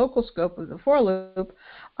outside of the local scope of the for loop,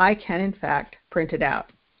 I can in fact print it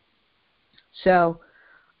out. So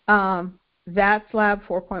that's lab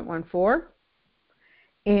 4.14,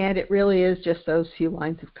 and it really is just those few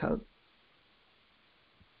lines of code.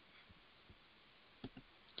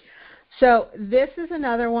 So this is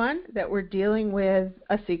another one that we're dealing with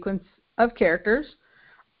a sequence of characters.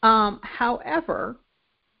 However,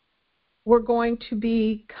 we're going to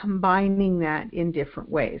be combining that in different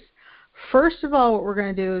ways. First of all, what we're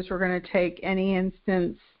going to do is we're going to take any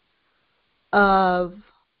instance of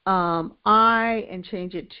I and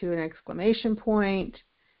change it to an exclamation point,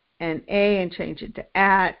 and A and change it to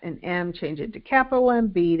at, and M change it to capital M,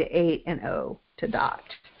 B to 8, and O to dot.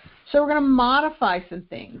 So we're going to modify some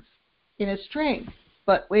things in a string.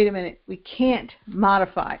 But wait a minute, we can't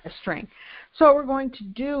modify a string. So what we're going to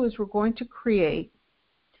do is we're going to create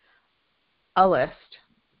a list.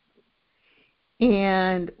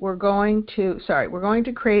 And we're going to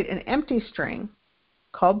create an empty string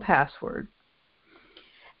called password.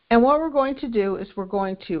 And what we're going to do is we're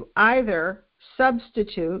going to either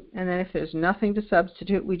substitute, and then if there's nothing to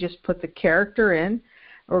substitute, we just put the character in.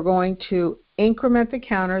 We're going to increment the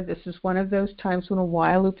counter. This is one of those times when a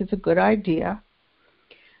while loop is a good idea.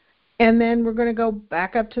 And then we're going to go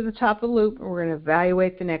back up to the top of the loop, and we're going to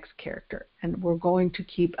evaluate the next character. And we're going to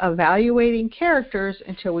keep evaluating characters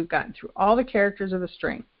until we've gotten through all the characters of a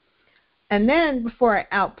string. And then before I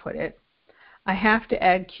output it, I have to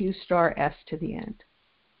add Q star S to the end.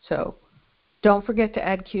 So don't forget to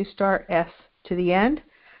add Q star S to the end.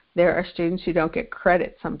 There are students who don't get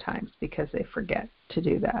credit sometimes because they forget to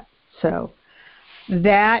do that. So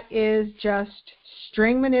that is just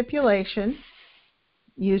string manipulation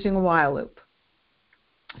using a while loop.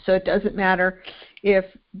 So it doesn't matter if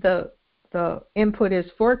the input is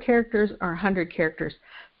 4 characters or 100 characters.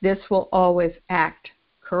 This will always act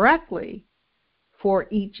correctly for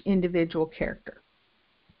each individual character.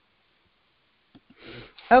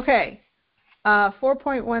 Okay,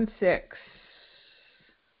 4.16.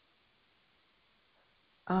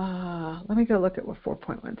 Let me go look at what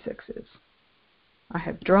 4.16 is. I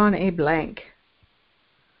have drawn a blank.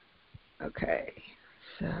 Okay.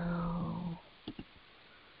 So,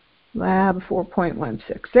 lab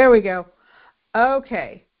 4.16. There we go.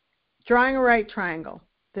 Okay. Drawing a right triangle.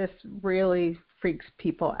 This really freaks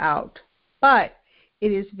people out. But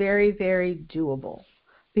it is very, very doable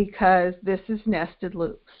because this is nested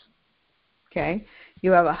loops. Okay?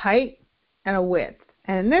 You have a height and a width.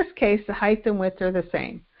 And in this case, the height and width are the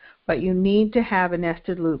same. But you need to have a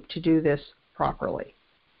nested loop to do this properly.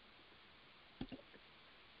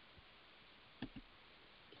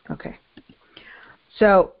 Okay,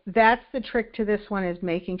 so that's the trick to this one, is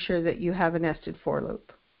making sure that you have a nested for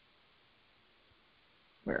loop.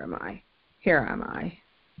 Where am I? Here am I.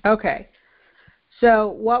 Okay, so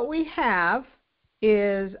what we have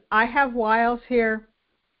is I have whiles here.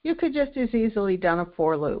 You could just as easily done a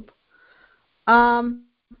for loop.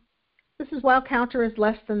 This is while counter is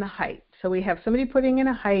less than the height. So we have somebody putting in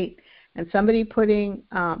a height and somebody putting,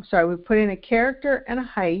 we put in a character and a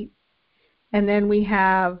height. And then we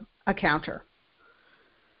have a counter.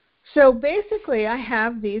 So basically I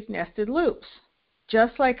have these nested loops.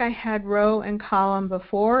 Just like I had row and column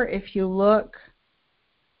before, if you look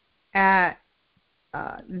at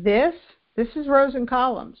this is rows and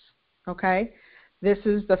columns. Okay? This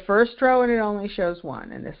is the first row and it only shows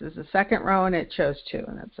 1. And this is the second row and it shows 2.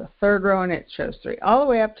 And that's the third row and it shows 3. All the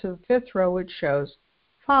way up to the 5th row, which shows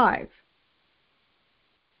 5.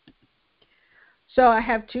 So I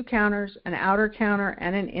have 2 counters, an outer counter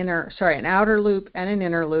and an outer loop and an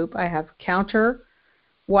inner loop. I have counter.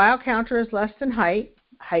 While counter is less than height,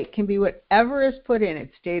 height can be whatever is put in.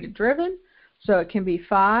 It's data driven, so it can be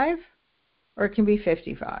 5 or it can be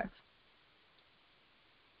 55.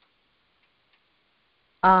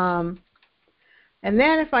 And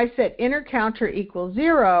then if I set inner counter equals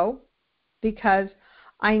 0, because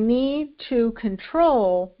I need to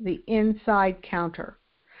control the inside counter.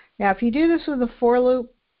 Now, if you do this with a for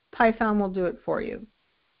loop, Python will do it for you.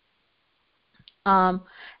 And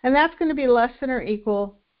that's going to be less than or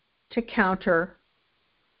equal to counter.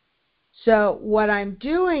 So what I'm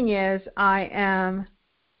doing is I am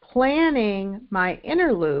planning my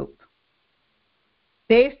inner loop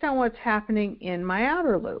based on what's happening in my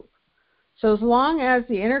outer loop. So as long as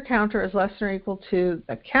the inner counter is less than or equal to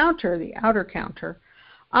the counter, the outer counter,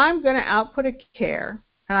 I'm going to output a char.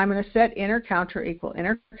 And I'm going to set inner counter equal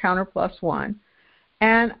inner counter plus 1.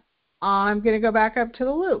 And I'm going to go back up to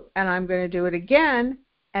the loop. And I'm going to do it again.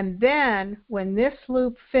 And then when this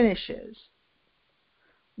loop finishes,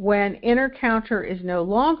 when inner counter is no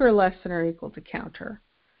longer less than or equal to counter,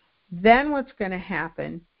 then what's going to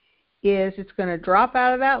happen is it's going to drop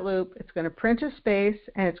out of that loop. It's going to print a space.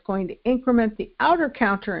 And it's going to increment the outer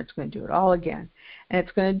counter. And it's going to do it all again. And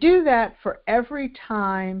it's going to do that for every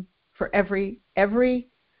time, for every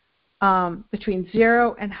between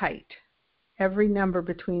 0 and height, every number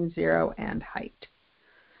between 0 and height.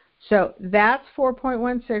 So that's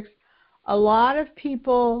 4.16. A lot of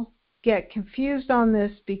people get confused on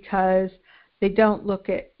this because they don't look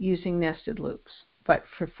at using nested loops. But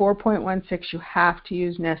for 4.16, you have to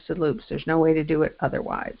use nested loops. There's no way to do it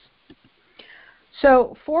otherwise.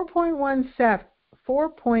 So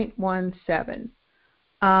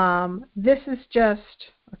 4.17, this is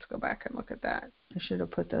just, let's go back and look at that. I should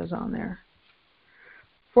have put those on there.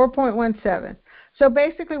 4.17. So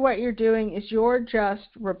basically what you're doing is you're just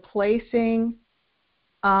replacing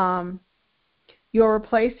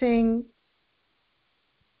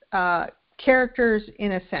characters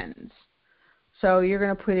in a sentence. So you're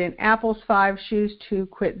going to put in apples 5, shoes 2,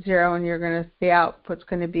 quit 0, and the output's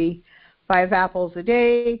going to be 5 apples a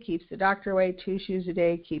day keeps the doctor away, 2 shoes a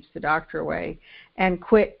day keeps the doctor away, and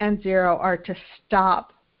quit and 0 are to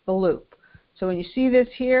stop the loop. So when you see this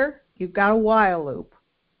here, you've got a while loop,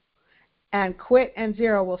 and quit and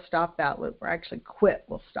 0 will stop that loop, or actually quit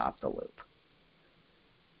will stop the loop.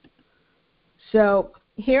 So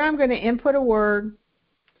here I'm going to input a word,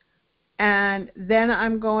 and then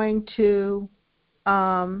I'm going to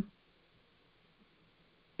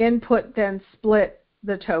input, then split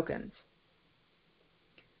the tokens.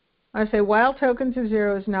 I say while tokens of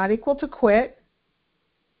 0 is not equal to quit,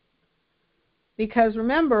 because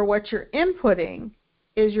remember what you're inputting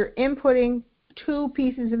is you're inputting 2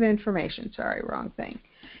 pieces of information. Sorry, wrong thing.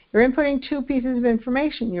 You're inputting 2 pieces of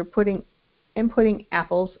information. You're inputting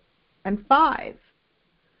apples and 5.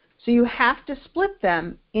 So you have to split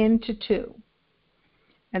them into 2.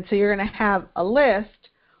 And so you're going to have a list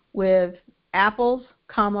with apples,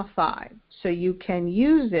 comma 5. So you can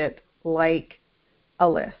use it like a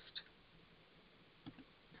list.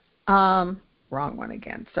 Wrong one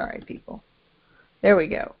again. Sorry, people. There we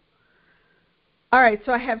go. All right,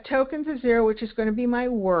 so I have tokens of 0, which is going to be my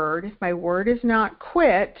word. If my word is not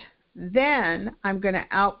quit, then I'm going to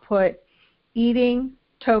output eating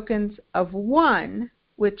tokens of 1,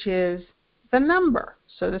 which is the number.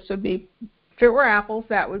 So this would be, if it were apples,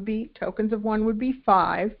 that would be, tokens of 1 would be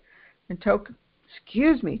 5, and tokens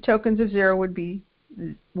of 0 would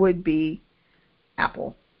be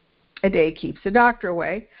apple. A day keeps the doctor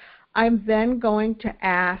away. I'm then going to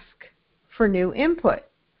ask for new input.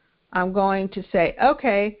 I'm going to say,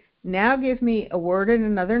 okay, now give me a word and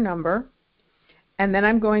another number, and then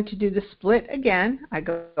I'm going to do the split again. I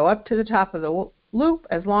go up to the top of the loop.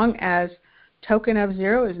 As long as token of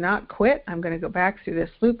 0 is not quit, I'm going to go back through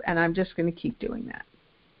this loop, and I'm just going to keep doing that.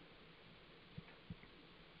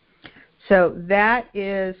 So that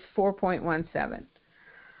is 4.17.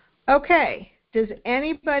 Okay, does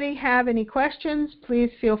anybody have any questions? Please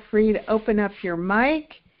feel free to open up your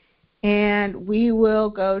mic, and we will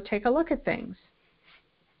go take a look at things.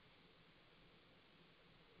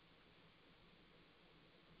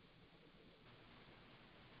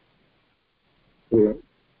 Hello.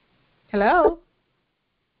 Hello?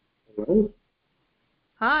 Hello.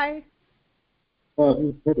 Hi.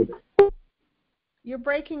 Who's Kevin? You're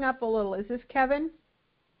breaking up a little. Is this Kevin?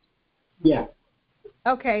 Yeah.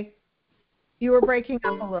 Okay. You were breaking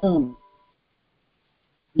up a little.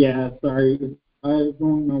 Yeah, sorry. I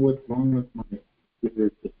don't know what's wrong with my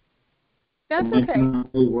computer. That's okay. I'm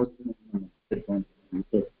not really working on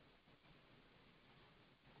it.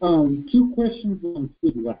 Two questions on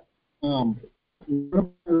feedback.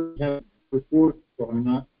 Before, so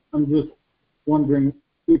I'm just wondering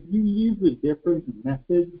if you use a different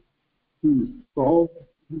method to solve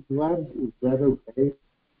these labs, is that okay?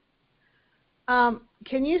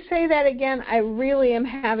 Can you say that again? I really am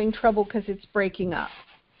having trouble because it's breaking up.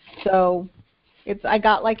 So I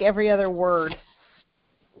got like every other word.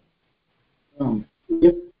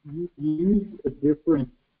 If you use a different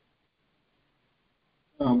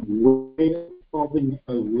way of solving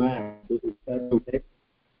a lab, is that okay?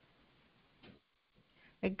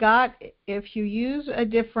 I got, if you use a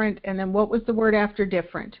different, and then what was the word after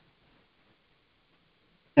different?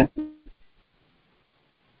 I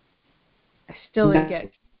still didn't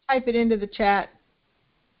get. Type it into the chat.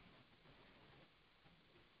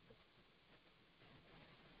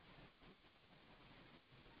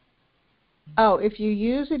 Oh, if you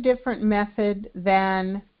use a different method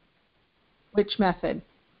than which method?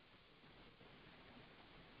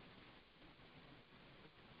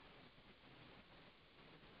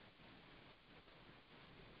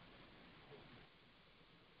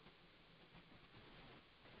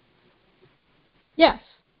 Yes,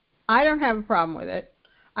 I don't have a problem with it.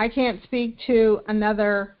 I can't speak to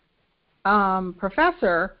another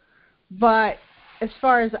professor, but as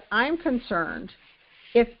far as I'm concerned,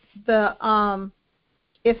 if the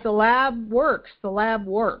lab works, the lab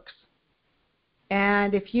works.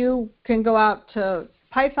 And if you can go out to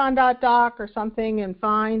python.doc or something and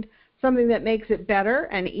find something that makes it better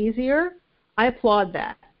and easier, I applaud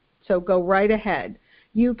that. So go right ahead.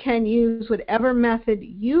 You can use whatever method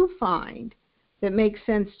you find that makes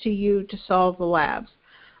sense to you to solve the labs.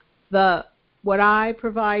 What I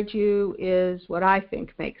provide you is what I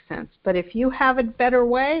think makes sense. But if you have a better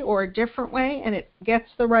way or a different way and it gets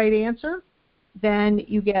the right answer, then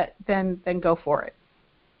then go for it.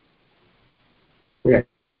 Okay.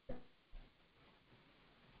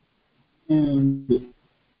 And is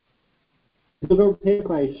it okay if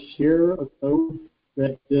I share a code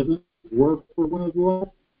that doesn't work for one of the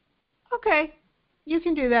labs? Okay, you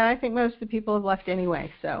can do that. I think most of the people have left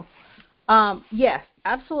anyway. So, yes,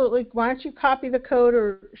 absolutely. Why don't you copy the code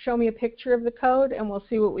or show me a picture of the code, and we'll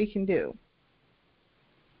see what we can do.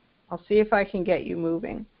 I'll see if I can get you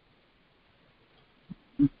moving.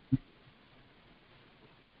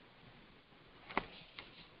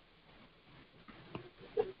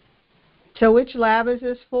 So which lab is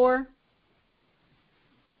this for?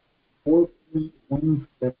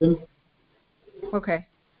 4.17. Okay.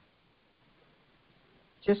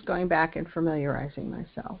 Just going back and familiarizing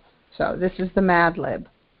myself. So this is the Mad Lib.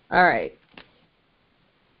 All right.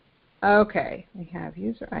 Okay. We have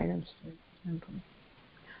user items.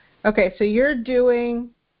 Okay, so you're doing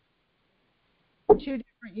 2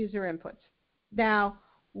 different user inputs. Now,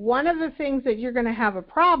 one of the things that you're going to have a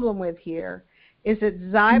problem with here is that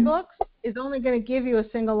zyBooks is only going to give you a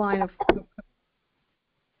single line of code.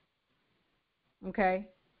 Okay?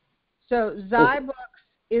 So zyBooks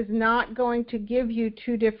is not going to give you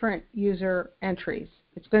 2 different user entries.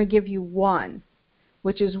 It's going to give you one,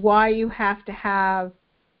 which is why you have to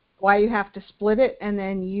split it and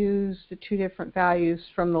then use the 2 different values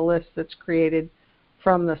from the list that's created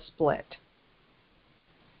from the split.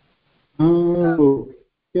 Oh,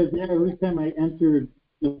 because every time I enter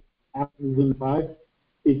apples and 5,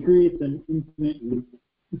 it creates an infinite loop.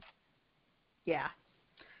 Yeah.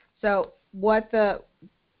 So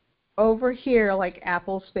over here, like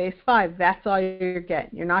apple space 5, that's all you're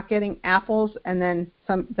getting. You're not getting apples and then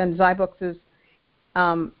zyBooks is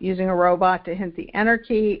using a robot to hit the enter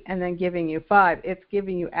key and then giving you 5. It's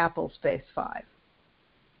giving you apple space 5.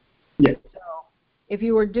 Yes. So if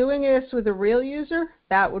you were doing this with a real user,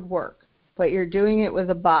 that would work. But you're doing it with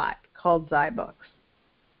a bot called zyBooks,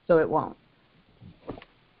 so it won't.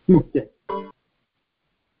 Okay.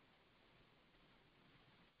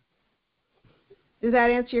 Does that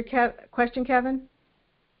answer your question, Kevin?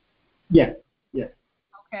 Yes. Yes.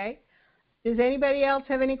 Okay. Does anybody else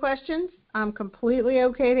have any questions? I'm completely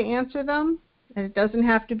okay to answer them. And it doesn't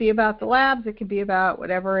have to be about the labs. It could be about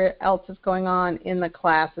whatever else is going on in the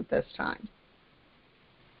class at this time.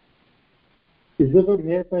 Is it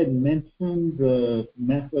okay if I mention the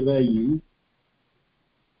method I use?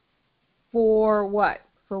 For what?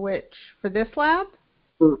 For which? For this lab?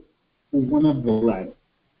 For one of the labs.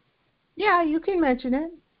 Yeah, you can mention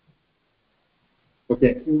it.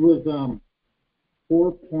 Okay. It was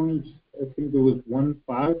 4 points, I think it was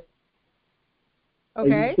 1.5.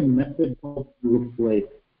 Okay. I used a method called replace.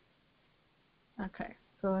 Okay,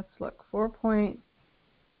 so let's look.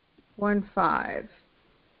 4.15.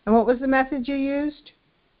 And what was the method you used?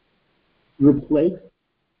 Replace?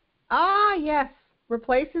 Ah, yes.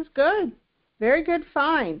 Replace is good. Very good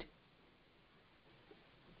find.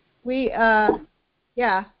 Yeah.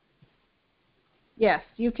 Yes,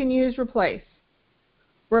 you can use replace.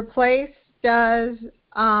 Replace does,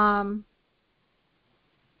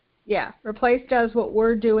 replace does what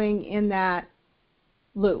we're doing in that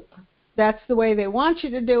loop. That's the way they want you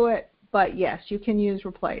to do it, but yes, you can use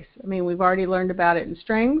replace. I mean, we've already learned about it in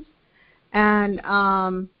strings, and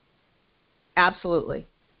absolutely.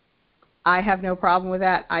 I have no problem with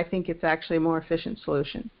that. I think it's actually a more efficient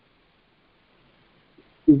solution.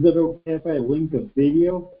 Is it okay if I link a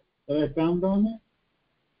video that I found on it?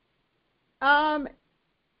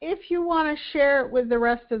 If you want to share it with the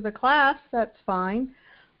rest of the class, that's fine.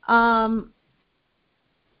 Yeah,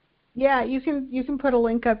 you can put a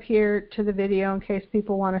link up here to the video in case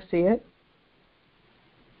people want to see it.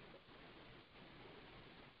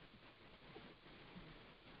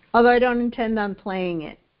 Although I don't intend on playing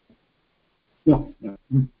it. No.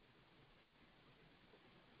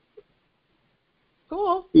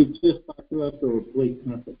 Cool. It's just talked about the replace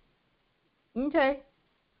method. Okay.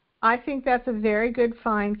 I think that's a very good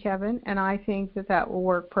find, Kevin, and I think that will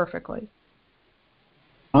work perfectly.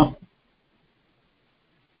 Huh?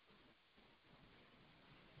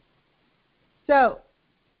 So,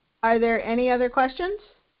 are there any other questions?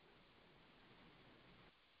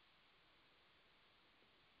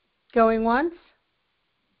 Going once?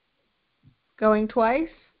 Going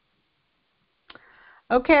twice?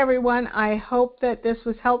 Okay, everyone, I hope that this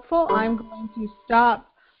was helpful. I'm going to stop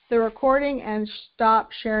the recording and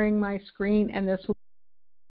stop sharing my screen, and this will